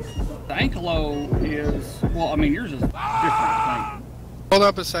ankylo is, well, I mean, yours is different, I think. Hold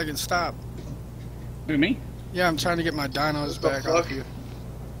up a second. Stop. Who, me? Yeah, I'm trying to get my dinos back off you.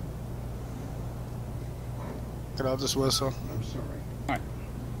 Good, I'll just whistle. Alright.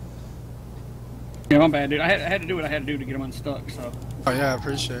 Yeah, my bad, dude. I had to do what I had to do to get them unstuck, so. Oh yeah, I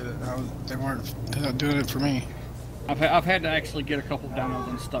appreciate it. They're not doing it for me. I've had to actually get a couple of dinos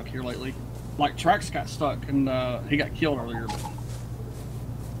unstuck here lately. Like, Trax got stuck, and he got killed earlier, but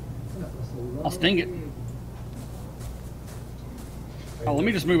I'll sting it. Oh, let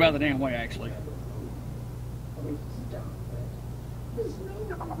me just move out of the damn way, actually.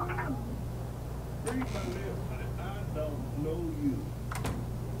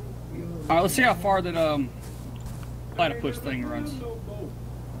 Alright, let's see how far that platypus thing runs.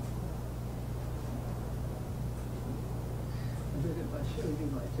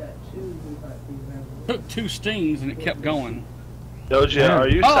 Took 2 stings and it kept going. Doja, are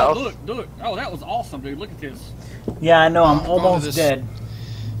you south? Look. Oh, that was awesome, dude. Look at this. Yeah, I know. I'm almost dead.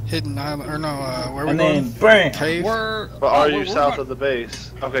 Hidden island, or no, where and we going? And then, bam! Cave? But are you south of the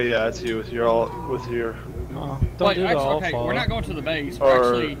base? Okay, yeah, it's you with your Wait, okay, we're not going to the base.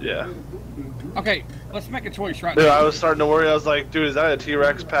 Yeah. Okay, let's make a choice right now. Dude, I was starting to worry. I was like, dude, is that a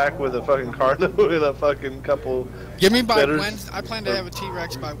T-Rex pack with a fucking carno with a fucking couple? Give me by Wednesday. I plan to have a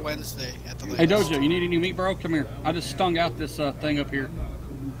T-Rex by Wednesday at the latest. Hey Dojo, you need any meat, bro? Come here. I just stung out this thing up here.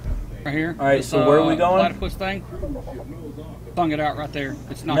 Right here. All right, this, so where are we going? Platypus thing. Stung it out right there.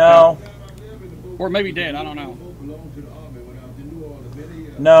 It's not. No. Or maybe dead. I don't know.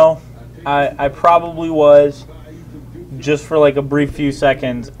 No, I probably was, just for like a brief few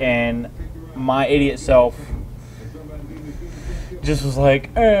seconds, and my idiot self just was like,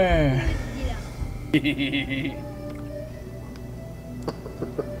 eh.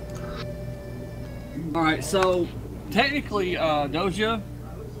 Alright, so technically, Doja,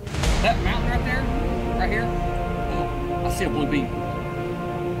 that mountain right there, right here, oh, I see a blue beam.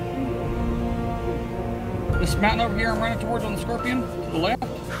 This mountain over here I'm running towards on the Scorpion, to the left,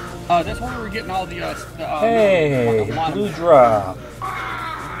 that's where we were getting all the, hey, blue drop.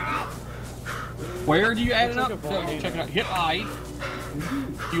 Where do you add it up? Check it out. Hit I.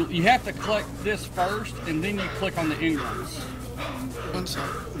 You have to collect this first, and then you click on the ingrams. One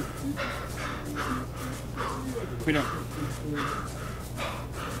second. We don't.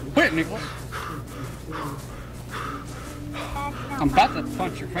 Quit, Nicholas. I'm about to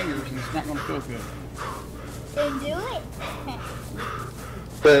punch your fingers, and it's not going to feel good. Then do it.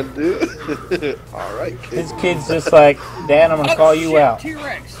 Then do it. All right, kid. This kid's just like, Dad, I'm going to call you out.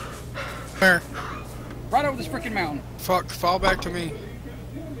 T-Rex. Where? Right over this freaking mountain. Fuck, fall back to me.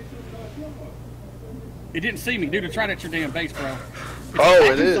 It didn't see me. Dude, it's right at your damn base, bro.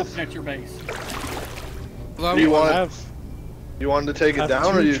 It is. At your base. Do you wanted to take it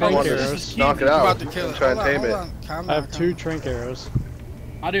down, or you want to just knock it out and try and tame it? I have 2 Trink arrows.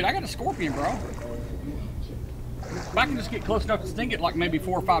 Oh, dude, I got a Scorpion, bro. If I can just get close enough to sting it like maybe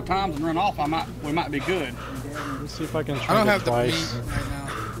 4 or 5 times and run off, we might be good. Let's see if I can I don't have twice. the meat right now.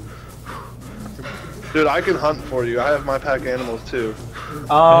 Dude, I can hunt for you. I have my pack animals too.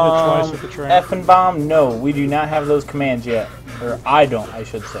 Effing bomb? No, we do not have those commands yet. Or I don't, I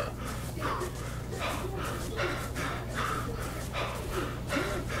should say.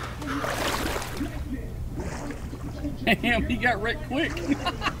 Damn, he got wrecked quick.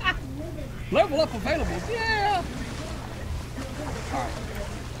 Level up available. Yeah. All right.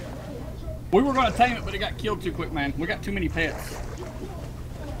 We were going to tame it, but it got killed too quick, man. We got too many pets.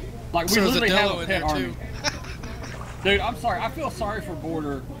 Like, we literally have a pet army. Dude, I'm sorry. I feel sorry for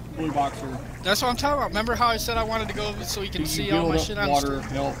Border Blue Boxer. That's what I'm talking about. Remember how I said I wanted to go so he can see all my shit on water,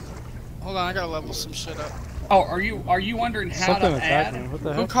 help. Hold on, I gotta level some shit up. Oh, are you wondering how to add? What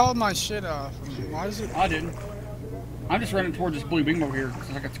the Who heck? called my shit off? Why is it? I didn't. I'm just running towards this blue beam over here because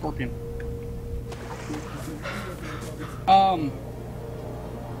I got Scorpion. Talking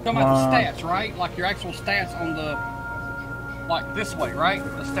about the stats, right? Like your actual stats on the, like this way, right?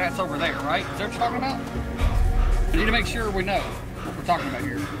 The stats over there, right? Is that what you're talking about? We need to make sure we know what we're talking about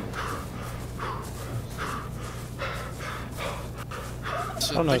here.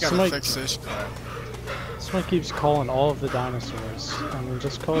 I don't know, somebody keeps calling all of the dinosaurs. I mean,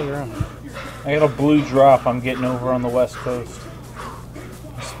 just call your own. I got a blue drop I'm getting over on the west coast.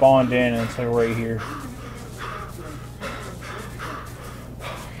 I spawned in and it's like right here.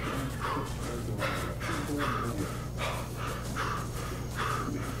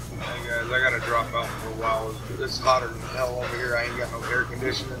 Hey guys, I gotta drop out for a while. It's hotter than hell over here. I ain't got no air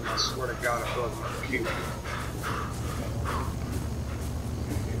conditioning. I swear to God, I feel like I'm puking.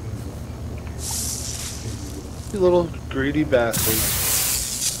 You little greedy bastard.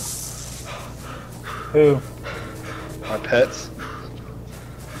 Who? My pets.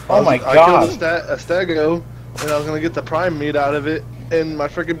 Oh my god. I killed a stego and I was gonna get the prime meat out of it, and my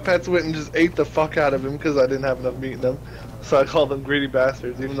freaking pets went and just ate the fuck out of him because I didn't have enough meat in them. So I called them greedy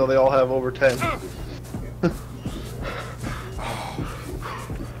bastards, even though they all have over 10.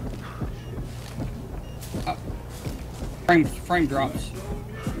 Frame drops.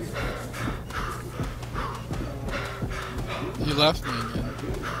 You left me again.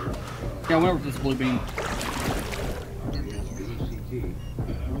 Yeah, I went over to this blue beam.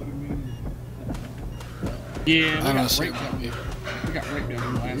 Yeah, we got raped down here. We got raped down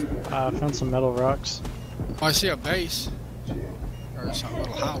here last. I found some metal rocks. Oh, I see a base. Or some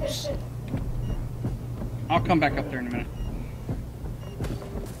little house. I'll come back up there in a minute.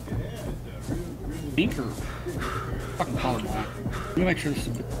 Inker. Fucking colorblind. Let me make sure this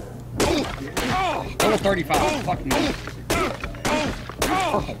is good. Level 35. Fucking me.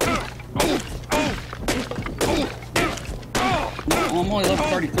 I'm only level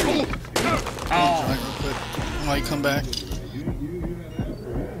 33. Oh. Why you come back?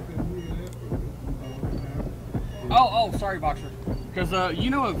 Oh, sorry, Boxer. Because, you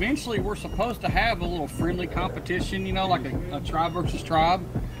know, eventually we're supposed to have a little friendly competition, you know, like a tribe versus tribe.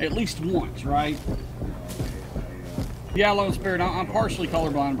 At least once, right? Yeah, Lone Spirit, I'm partially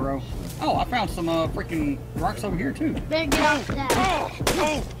colorblind, bro. Oh, I found some freaking rocks over here, too. Better get off that.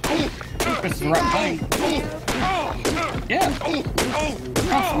 This is the right thing. Yeah. Found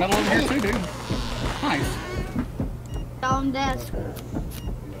some metal over here, too, dude. Nice. On desk.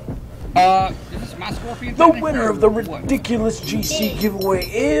 Is this my scorpion? The winner of the ridiculous GC giveaway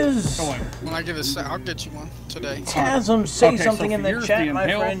is... When I get a set, I'll get you one today. Chasm, say okay, something so in the chat, my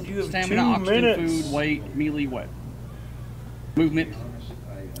friend. You have stamina, 2 oxygen, minutes. food, weight, melee, what? Movement.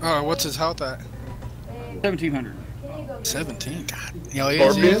 Oh, what's his health at? 1700. 17? God.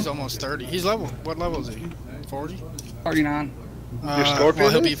 Yeah, he's almost 30. He's level. What level is he? 40? 39. Your scorpion?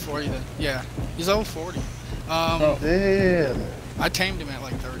 Well, he'll be 40 then. Yeah. He's level 40. Damn. I tamed him at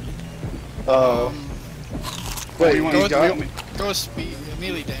like 30. Wait, go speed,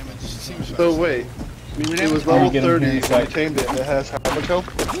 melee damage. So wait, it was level 30 and you tamed it and it has how much health?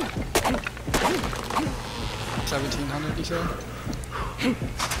 1700, you said?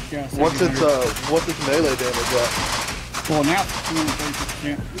 Yeah, what's its melee damage at? Well, now it's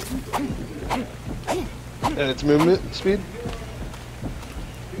 230%. And its movement speed?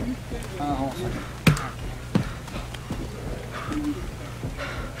 Hold on a second.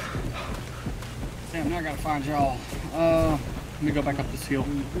 Damn, now I gotta find y'all. Let me go back up this hill.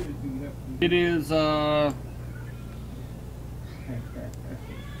 It is,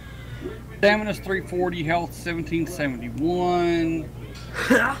 stamina's 340, health 1771.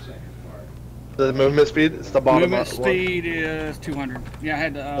 The movement speed? It's the bottom movement speed is 200. Yeah, I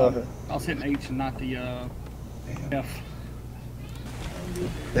had to, I was hitting H and not the, F.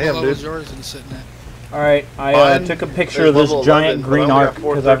 Damn, what dude. yours is sitting at? Alright, I took a picture of this giant green arc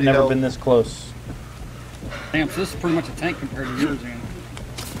because I've never been this close. Damn, so this is pretty much a tank compared to yours, man.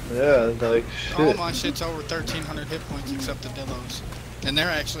 Yeah, like, shit. All my shit's over 1300 hit points except the Dillos. And they're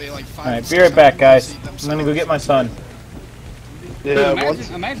actually like 5. Alright, be right back, guys. I'm gonna go get my son. Yeah, dude,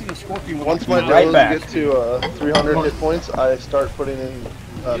 imagine the scorpion. Once my Dillos get to 300 hit points, I start putting in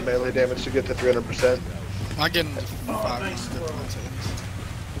melee damage to get to 300%. I get into 500 hit points.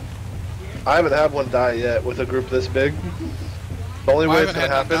 I haven't had one die yet with a group this big. The only way it's gonna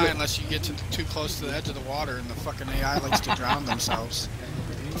happen unless you get too close to the edge of the water and the fucking AI likes to drown themselves.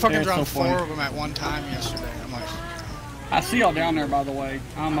 I fucking drowned 4 of them at one time yesterday. I'm like, I see y'all down there, by the way.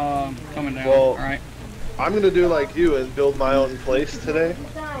 I'm coming down. Well, all right. I'm gonna do like you and build my own place today,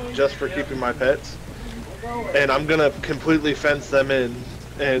 just for keeping my pets. And I'm gonna completely fence them in,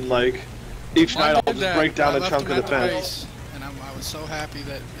 and like each night I'll just break down a chunk of the fence. And I was so happy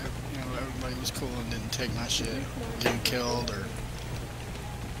that everybody was cool and didn't take my shit, getting killed or.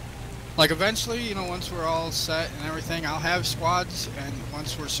 Like eventually, once we're all set and everything, I'll have squads, and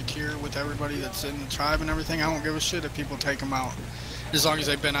once we're secure with everybody that's in the tribe and everything, I don't give a shit if people take them out. As long as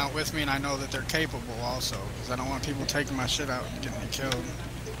they've been out with me and I know that they're capable also, because I don't want people taking my shit out and getting me killed.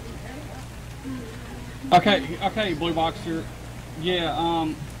 Okay, Blue Boxer.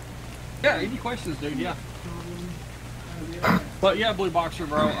 Yeah, yeah, any questions, dude, yeah. But yeah, Blue Boxer,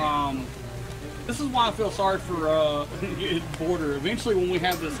 bro, this is why I feel sorry for Border. Eventually, when we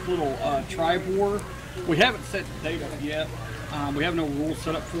have this little tribe war, we haven't set the date up yet. We have no rules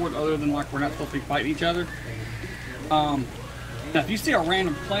set up for it other than like we're not supposed to be fighting each other. Now, if you see a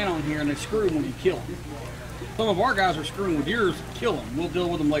random plant on here and they screw them, you kill them. Some of our guys are screwing with yours, kill them. We'll deal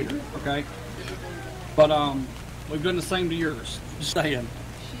with them later, okay? But we've done the same to yours. Just saying.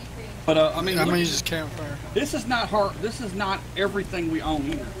 But I mean, I'm gonna use this campfire. This is not hard. This is not everything we own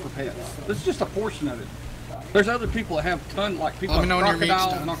either for pets. This is just a portion of it. There's other people that have ton, like people Let me like know when your meat's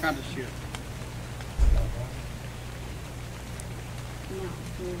crocodiles done. and all kinds of shit.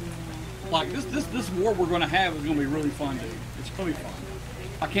 Like this war we're gonna have is gonna be really fun, dude. It's gonna be fun.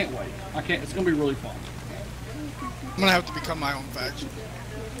 I can't wait. It's gonna be really fun. I'm gonna have to become my own faction.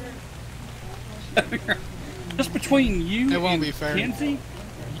 Just between you It won't and be fair. Kinsey,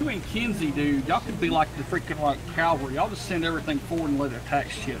 you and Kinsey, dude, y'all could be like the freaking like cavalry. Y'all just send everything forward and let it attack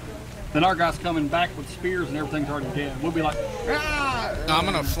shit. Then our guys coming back with spears and everything's already dead. We'll be like, ah! No, I'm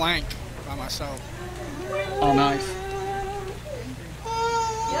gonna flank by myself. Oh, nice.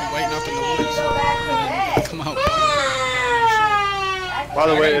 I'm waiting up in the woods. And then come out. By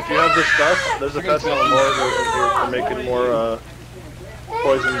the way, if you have this stuff, there's a festival on the board for making more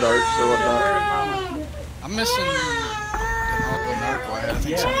poison darts or whatnot. I'm missing the narco. I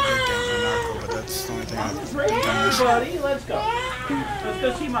think some good games are narco, but that's the only thing I think I'm missing. Let's go. Let's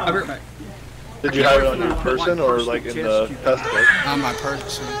go see my. I'll be right back. Did you have it on your person or like in the festival? On my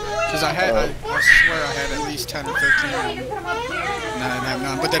person. Because I swear I had at least 10 or 15 and I didn't have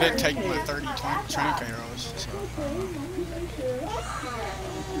none. But they didn't take my 30 trank arrows, so.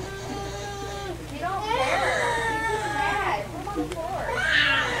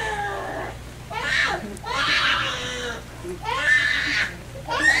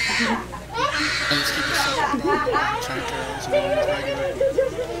 I just keep a separate trank arrows and one with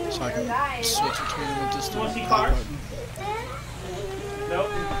regular, so I can switch between them with just the hot button. Nope.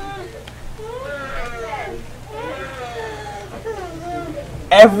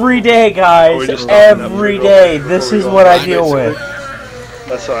 Every day, guys. Every day. This is what I deal with.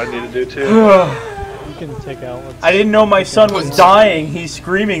 That's what I need to do too. You can take out. I didn't know my son was dying. He's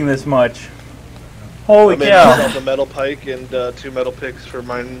screaming this much. Holy cow! I made a metal pike and 2 metal picks for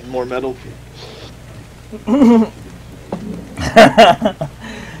mine. More metal.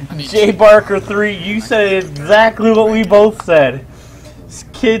 J Barker 3, you said exactly what we both said. This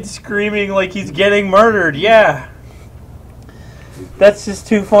kid screaming like he's getting murdered. Yeah. That's just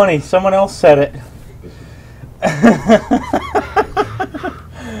too funny. Someone else said it.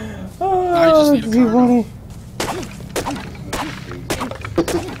 Oh, that's too funny.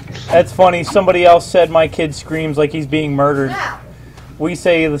 That's funny. Somebody else said my kid screams like he's being murdered. We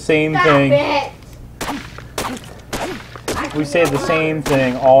say the same thing. We say the same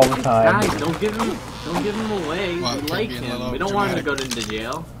thing all the time. Guys, don't give him away. Well, We like him. We don't want him to go into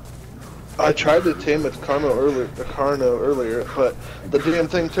jail. I tried to tame its Carno earlier, but the damn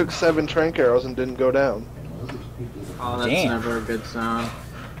thing took 7 trank arrows and didn't go down. Oh, that's Damn. never a good sound.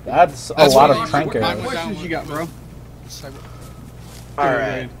 That's a lot of trank arrows. What questions you got, bro?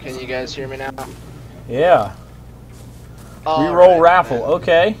 Alright, can you guys hear me now? Yeah. Reroll raffle.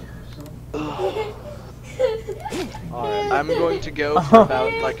 Okay. Alright, I'm going to go for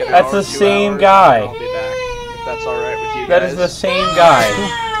about like an That's hour, the 2 same hours, guy. and I'll be back, if that's alright with you That guys. is the same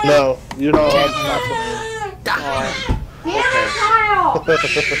guy. No, you're not allowed to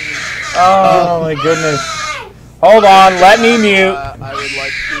Oh my goodness. Hold on, let me mute. I would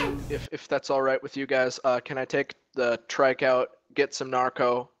like to, if that's alright with you guys, can I take the trike out, get some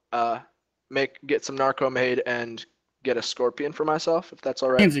narco, get some narco made, and get a scorpion for myself, if that's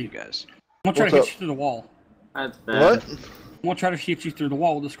alright with you guys. I'm gonna try to hit you through the wall. That's bad. What? I'm gonna try to hit you through the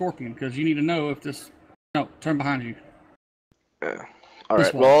wall with the scorpion because you need to know if this. No, turn behind you.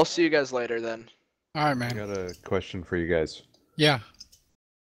 Alright, well, I'll see you guys later then. Alright, man. I got a question for you guys. Yeah.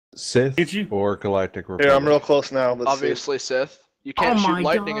 Sith or Galactic Republic? Here, I'm real close now. Let's Obviously, Sith. You can't Oh shoot my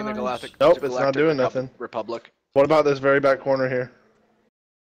lightning in the gosh. Galactic. Nope, it's not Galactic doing nothing. Republic. What about this very back corner here?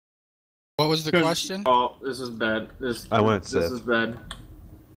 What was the question? Oh, this is bad. I went This Sith. is bad.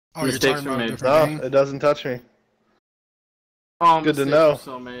 Oh, you're Mistakes talking were about a made. different No, game? it doesn't touch me. Oh, Good to mistakes know. were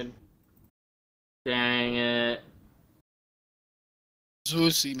so made. Dang it.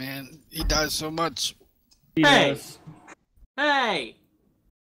 Zeusy, man. He does so much. Hey! Hey!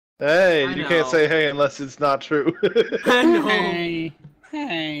 Hey, I you know. can't say hey unless it's not true. I know. Hey,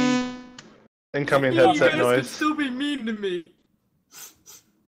 hey. Incoming You headset guys noise. can still be mean to me.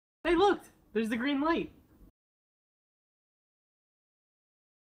 Hey, look! There's the green light.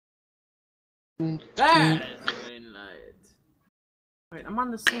 That is the green light. Wait, I'm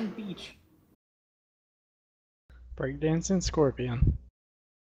on the same beach. Breakdancing scorpion.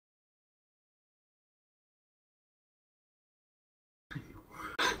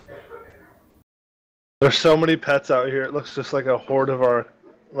 There's so many pets out here. It looks just like a horde of our,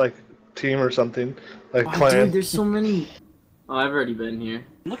 like, team or something, like Oh, clan. dude, there's so many. Oh, I've already been here.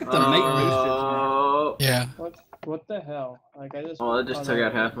 Look at the mate Oh, Yeah. What the hell? Like I just. oh, that just took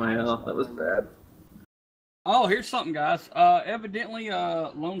out half my health. That was bad. Oh, here's something, guys. Evidently,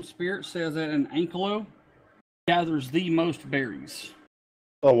 Lone Spirit says that an Ankylo gathers the most berries.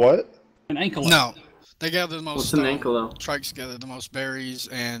 Oh, what? An antelope. No. They gather the most What's stone. an antelope? Trikes gather the most berries,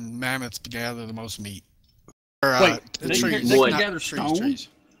 and mammoths gather the most meat. Or, Wait, trees, they not can gather stone? trees.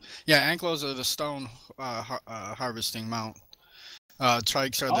 Yeah, anklets are the stone harvesting mount.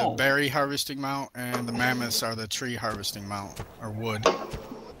 Trikes are the berry harvesting mount, and the mammoths are the tree harvesting mount, or wood.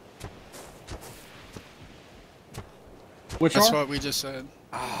 That's what we just said.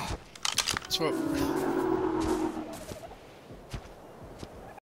 That's what.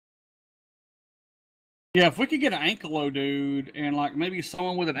 Yeah, if we could get an ankylo dude, and like maybe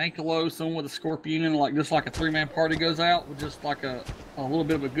someone with an ankylo, someone with a scorpion, and like just like a 3-man party goes out with just like a little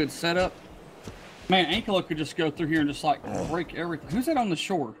bit of a good setup. Man, ankylo could just go through here and just like break everything. Who's that on the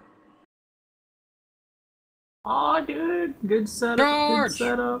shore? Oh, dude, good setup. George! Good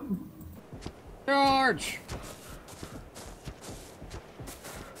setup. George!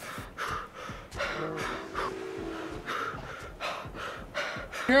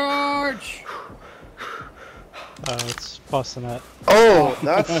 George! It's busting it. Oh,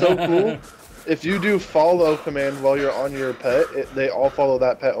 that's so cool. If you do follow command while you're on your pet, they all follow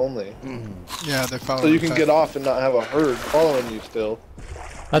that pet only. Yeah, they follow. So you can get off and not have a herd following you still.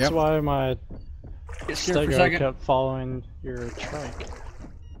 That's why my stego kept following your trike.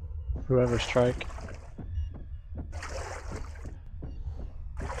 Whoever's trike.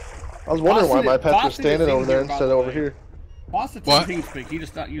 I was wondering why my pets were standing over there instead of over here. What's the team speak? He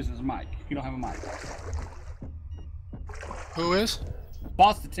just not using his mic. You don't have a mic. Who is?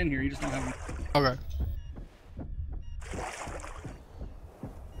 Boss that's in here, you just don't have a mic. Okay.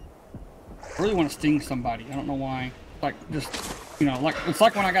 I really want to sting somebody. I don't know why. Like, just, you know, like, it's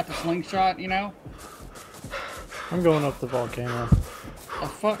like when I got the slingshot, you know? I'm going up the volcano. The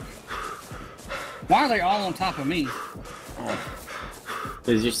fuck? Why are they all on top of me?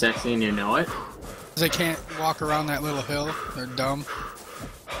 Is you sexy and you know it? They can't walk around that little hill. They're dumb.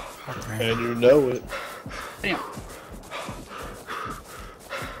 And you know it. Damn.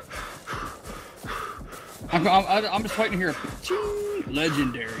 I'm just waiting to hear a ching,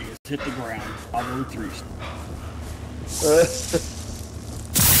 legendary has hit the ground. I'll go through.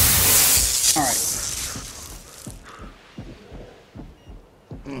 Alright.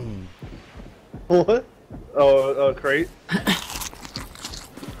 What? Oh, crate?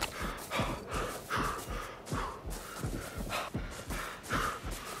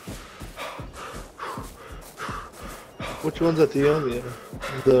 Which one's at the Omea?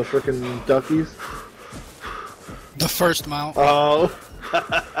 The frickin' duckies? The first mount. Oh.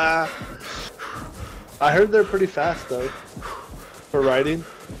 I heard they're pretty fast though. For riding.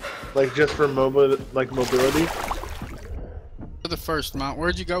 Like just for mobility. The first mount.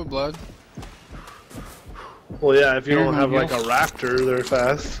 Where'd you go, Blood? Well, yeah, if you don't have like a raptor, they're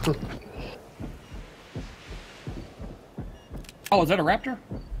fast. Oh, is that a raptor?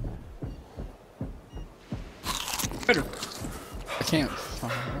 Better. I can't.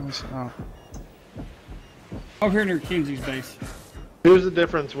 Oh. Over here near Kinsey's base. Here's the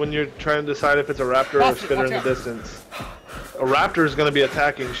difference when you're trying to decide if it's a raptor or a spitter in the distance. A raptor is going to be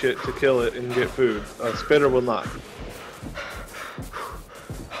attacking shit to kill it and get food. A spitter will not.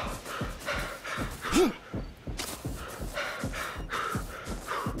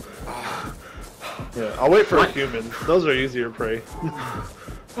 Yeah, I'll wait for a human. Those are easier prey.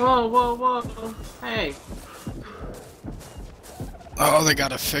 Whoa, whoa, whoa. Hey. Oh, they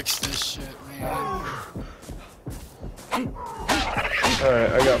gotta fix this shit, man.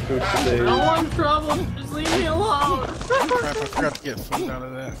 Alright, I got food today. No one's trouble, just leave me alone. Crap, I forgot to get food out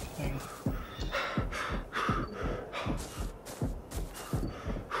of that thing.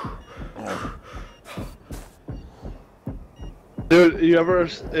 Dude, you ever,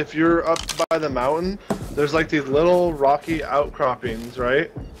 if you're up by the mountain, there's like these little rocky outcroppings,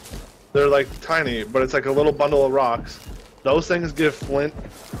 right? They're like tiny, but it's like a little bundle of rocks. Those things give flint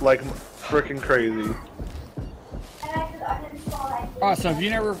like freaking crazy. Alright, so you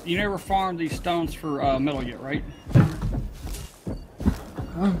never farmed these stones for metal yet, right?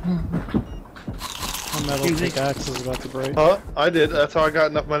 My metal pickaxe is about to break. Huh? I did. That's how I got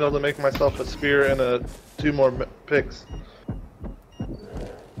enough metal to make myself a spear and 2 more picks.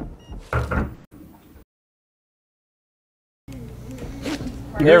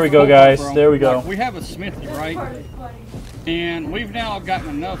 There we go, guys. There we go. Like, we have a smithy, right? And we've now gotten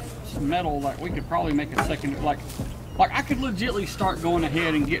enough metal that we could probably make a second. Like I could legitimately start going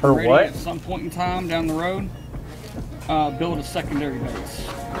ahead and getting ready at some point in time down the road. Build a secondary base.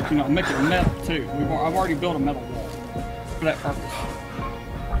 You know, make it metal too. I've already built a metal wall for that purpose.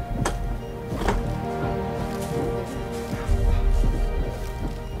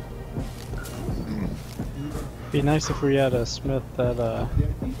 Be nice if we had a smith at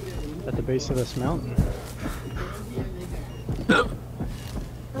the base of this mountain.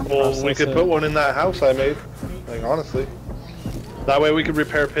 Well, we could put one in that house I made. Like, honestly. That way we could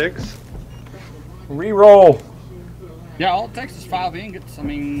repair picks. Reroll. Yeah, all it takes is 5 ingots. I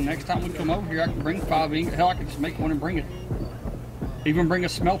mean, next time we come over here, I can bring 5 ingots. Hell, I can just make one and bring it. Even bring a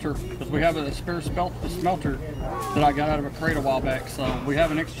smelter, because we have a spare smelter that I got out of a crate a while back. So we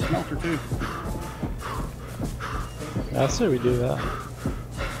have an extra smelter too. I say we do that.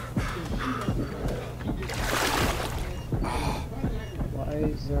 Why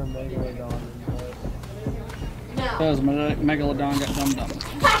is there a megalodon in there? Because megalodon got dum-dum.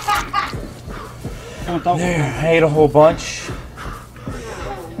 There, I ate a whole bunch.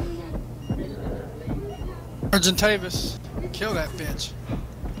 Argentavis, kill that bitch.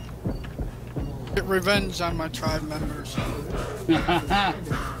 Get revenge on my tribe members.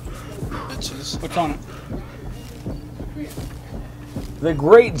 Bitches. What's on it? The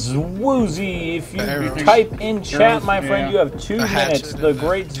Great Zwoozy. If you type in chat, my friend, you have 2 minutes. The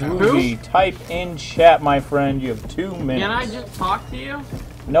Great Zwoozy. Type in chat, my friend, you have 2 minutes. Can I just talk to you?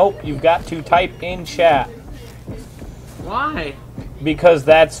 Nope, you've got to type in chat. Why? Because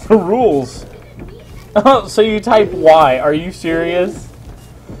that's the rules. So you type Y. Are you serious?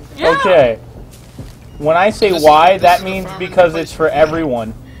 Yeah. Okay. When I say Y, that means because it's for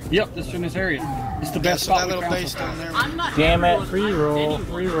everyone. Yep, this in this area. It's the best spot we found so far. Damn it. Reroll,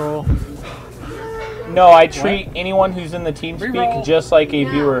 reroll. No, I treat anyone who's in the team speak just like a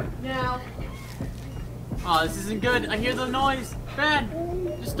viewer. No. Oh, this isn't good. I hear the noise. Bad.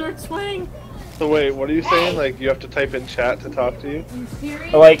 Just start swaying. So wait, what are you saying? Like, you have to type in chat to talk to you?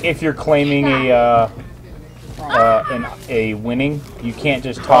 Like, if you're claiming a winning, you can't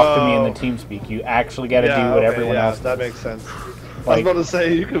just talk to me in the team speak. You actually got to do what everyone else does. That makes sense. Like, I was about to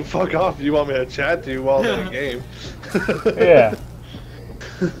say, you can fuck off if you want me to chat to you while in the game. Yeah.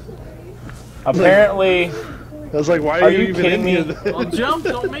 Apparently. I was like, why are you even kidding me? Well, jump,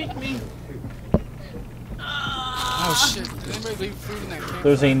 don't make me. Oh shit, did anybody leave food in that cave?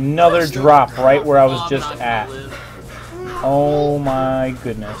 There's another drop right where I was just at. Oh my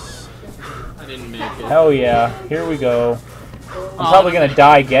goodness. I didn't make it. Hell yeah. Here we go. I'm probably going to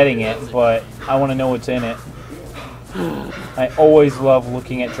die getting it, but I want to know what's in it. I always love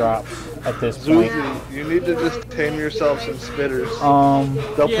looking at drops at this point. Zuzi, you need to just tame yourself some spitters.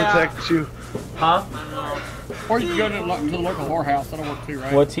 They'll protect you. Huh? Or you can go to the local whorehouse. That'll work too,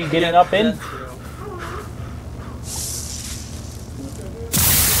 right? What's he getting up in?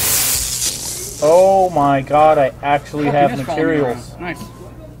 Oh my god, I actually have materials. Nice.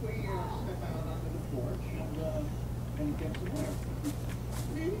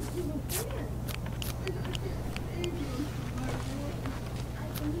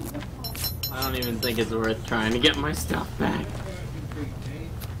 I don't even think it's worth trying to get my stuff back.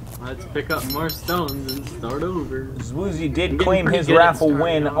 Let's pick up more stones and start over. Zwoozy did claim his raffle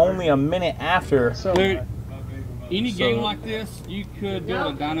win only a minute after. Dude, any game like this, you could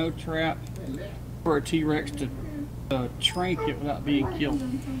build a dino trap for a T-Rex to trank it without being killed.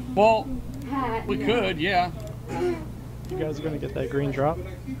 Well, we could, yeah. You guys are gonna get that green drop?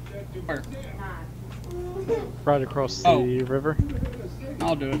 Where? Right across the river.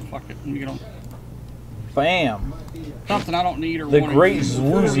 I'll do it. Fuck it. Let me get on. Bam. Something I don't need or The want. Great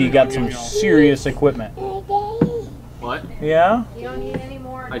Zwoozy got some serious equipment. What? Yeah? You don't need any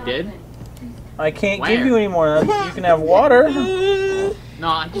more. I did? I can't give you any more. You can have water. No,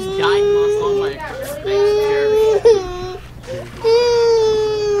 I just died and lost all my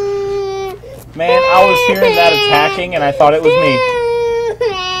Man, I was hearing that attacking and I thought it was me.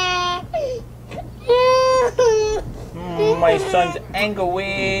 My son's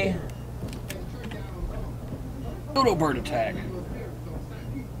angry. Dodo bird attack.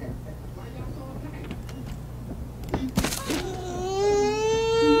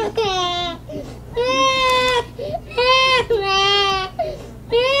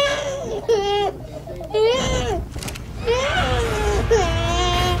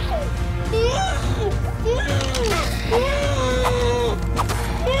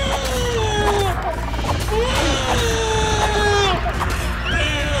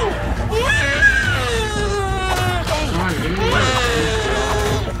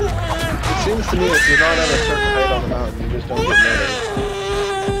 It seems to me if you're not at a certain height on the mountain, you just don't get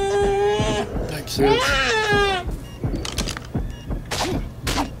melee. Makes sense.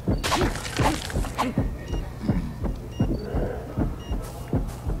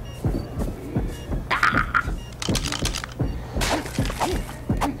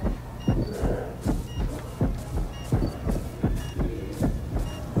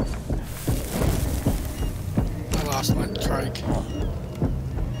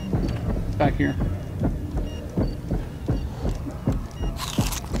 here.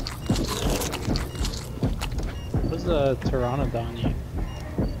 What's the pteranodon eat?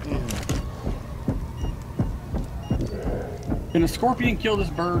 Can a scorpion kill this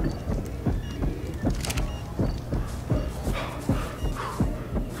bird?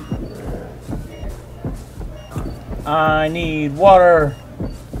 I need water.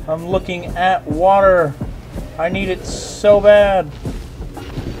 I'm looking at water. I need it so bad.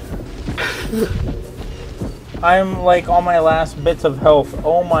 I'm like on my last bits of health.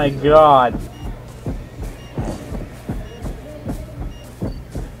 Oh my god.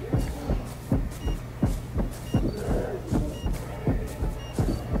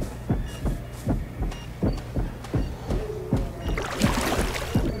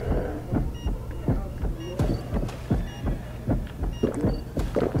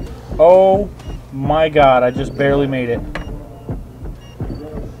 Oh my god, I just barely made it.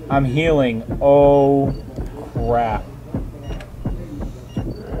 I'm healing. Oh crap.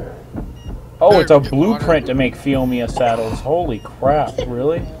 Oh, it's a blueprint to make Feel Mia saddles. Holy crap,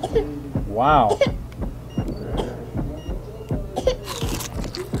 really? Wow.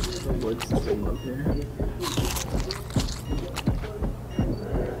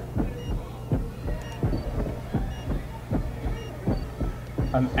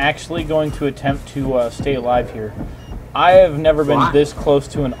 I'm actually going to attempt to stay alive here. I have never been this close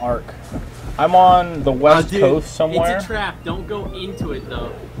to an ARK. I'm on the west coast somewhere. It's a trap. Don't go into it,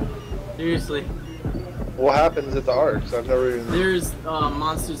 though. Seriously. What happens at the ARKs? I've never even... There's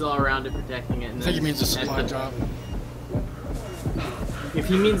monsters all around it protecting it. And I think it means a supply drop. If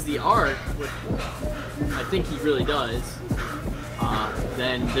he means the ARK, which I think he really does,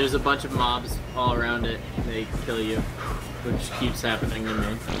 then there's a bunch of mobs all around it. They kill you. Which keeps happening to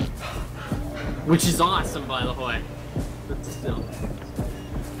me. Which is awesome, by the way. But still.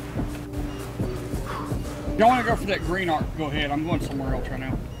 If y'all want to go for that green ARK, go ahead. I'm going somewhere else right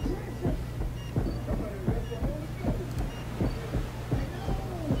now.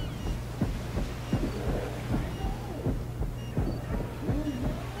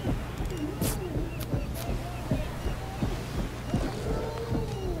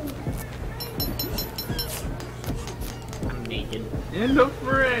 And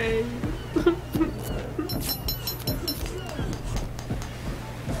afraid.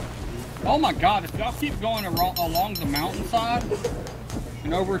 Oh my god, if y'all keep going along the mountainside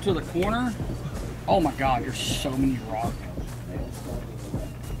and over to the corner, oh my god, there's so many rocks.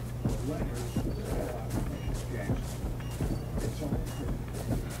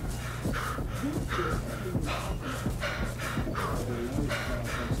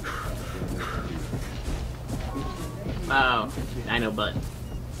 Oh, I know, but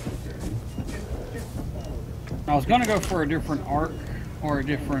I was gonna go for a different ARK or a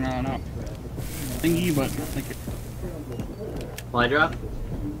different not thingy, but I think it. Fly drop.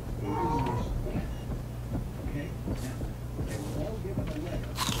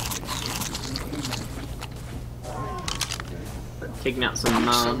 Taking out some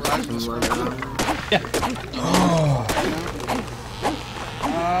mobs. Yeah.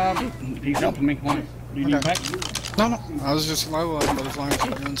 He's helping me. Why? Do you need back? No. I was just level up, but as long as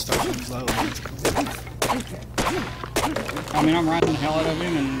you're doing stuff, he's level. I mean, I'm riding the hell out of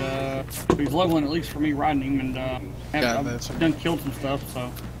him, and he's leveling at least for me riding him, and I've done killed some stuff,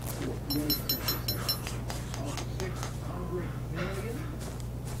 so.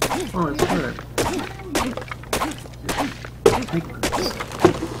 Oh, it's good.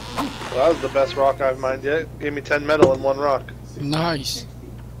 Well, that was the best rock I've mined yet. Gave me 10 metal in one rock. Nice.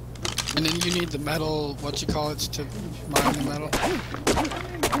 And then you need the metal, what you call it, to mine the metal?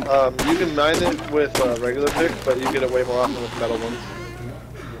 You can mine it with regular pick, but you get it way more often with metal ones.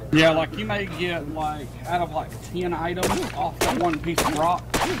 Yeah, like you may get like out of like 10 items off that one piece of rock,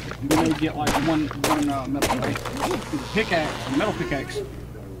 you may get like one metal pickaxe, a metal pickaxe.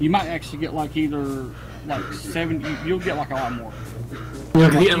 You might actually get like either like 7. You'll get like a lot more. You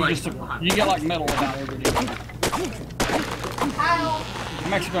get like metal about every day.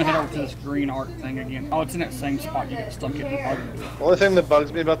 I'm actually going to head over to this green ARK thing again. Oh, it's in that same spot you get stuck in. The only thing that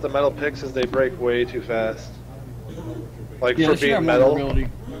bugs me about the metal picks is they break way too fast. Like yeah, for being metal.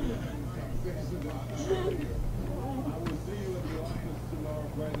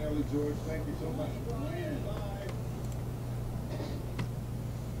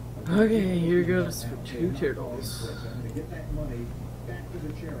 Okay, here goes for 2 turtles.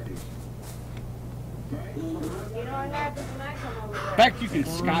 In fact, you can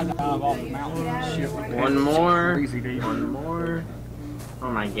skydive off the mountain and shit. One more. One more.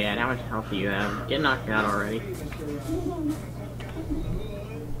 Oh my god, how much health do you have? Get knocked out already.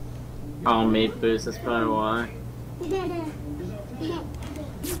 Oh, mate boost, that's probably why.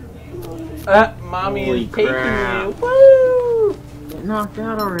 Mommy Holy is taking crap. you. Woo! Get knocked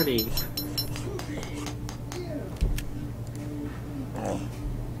out already.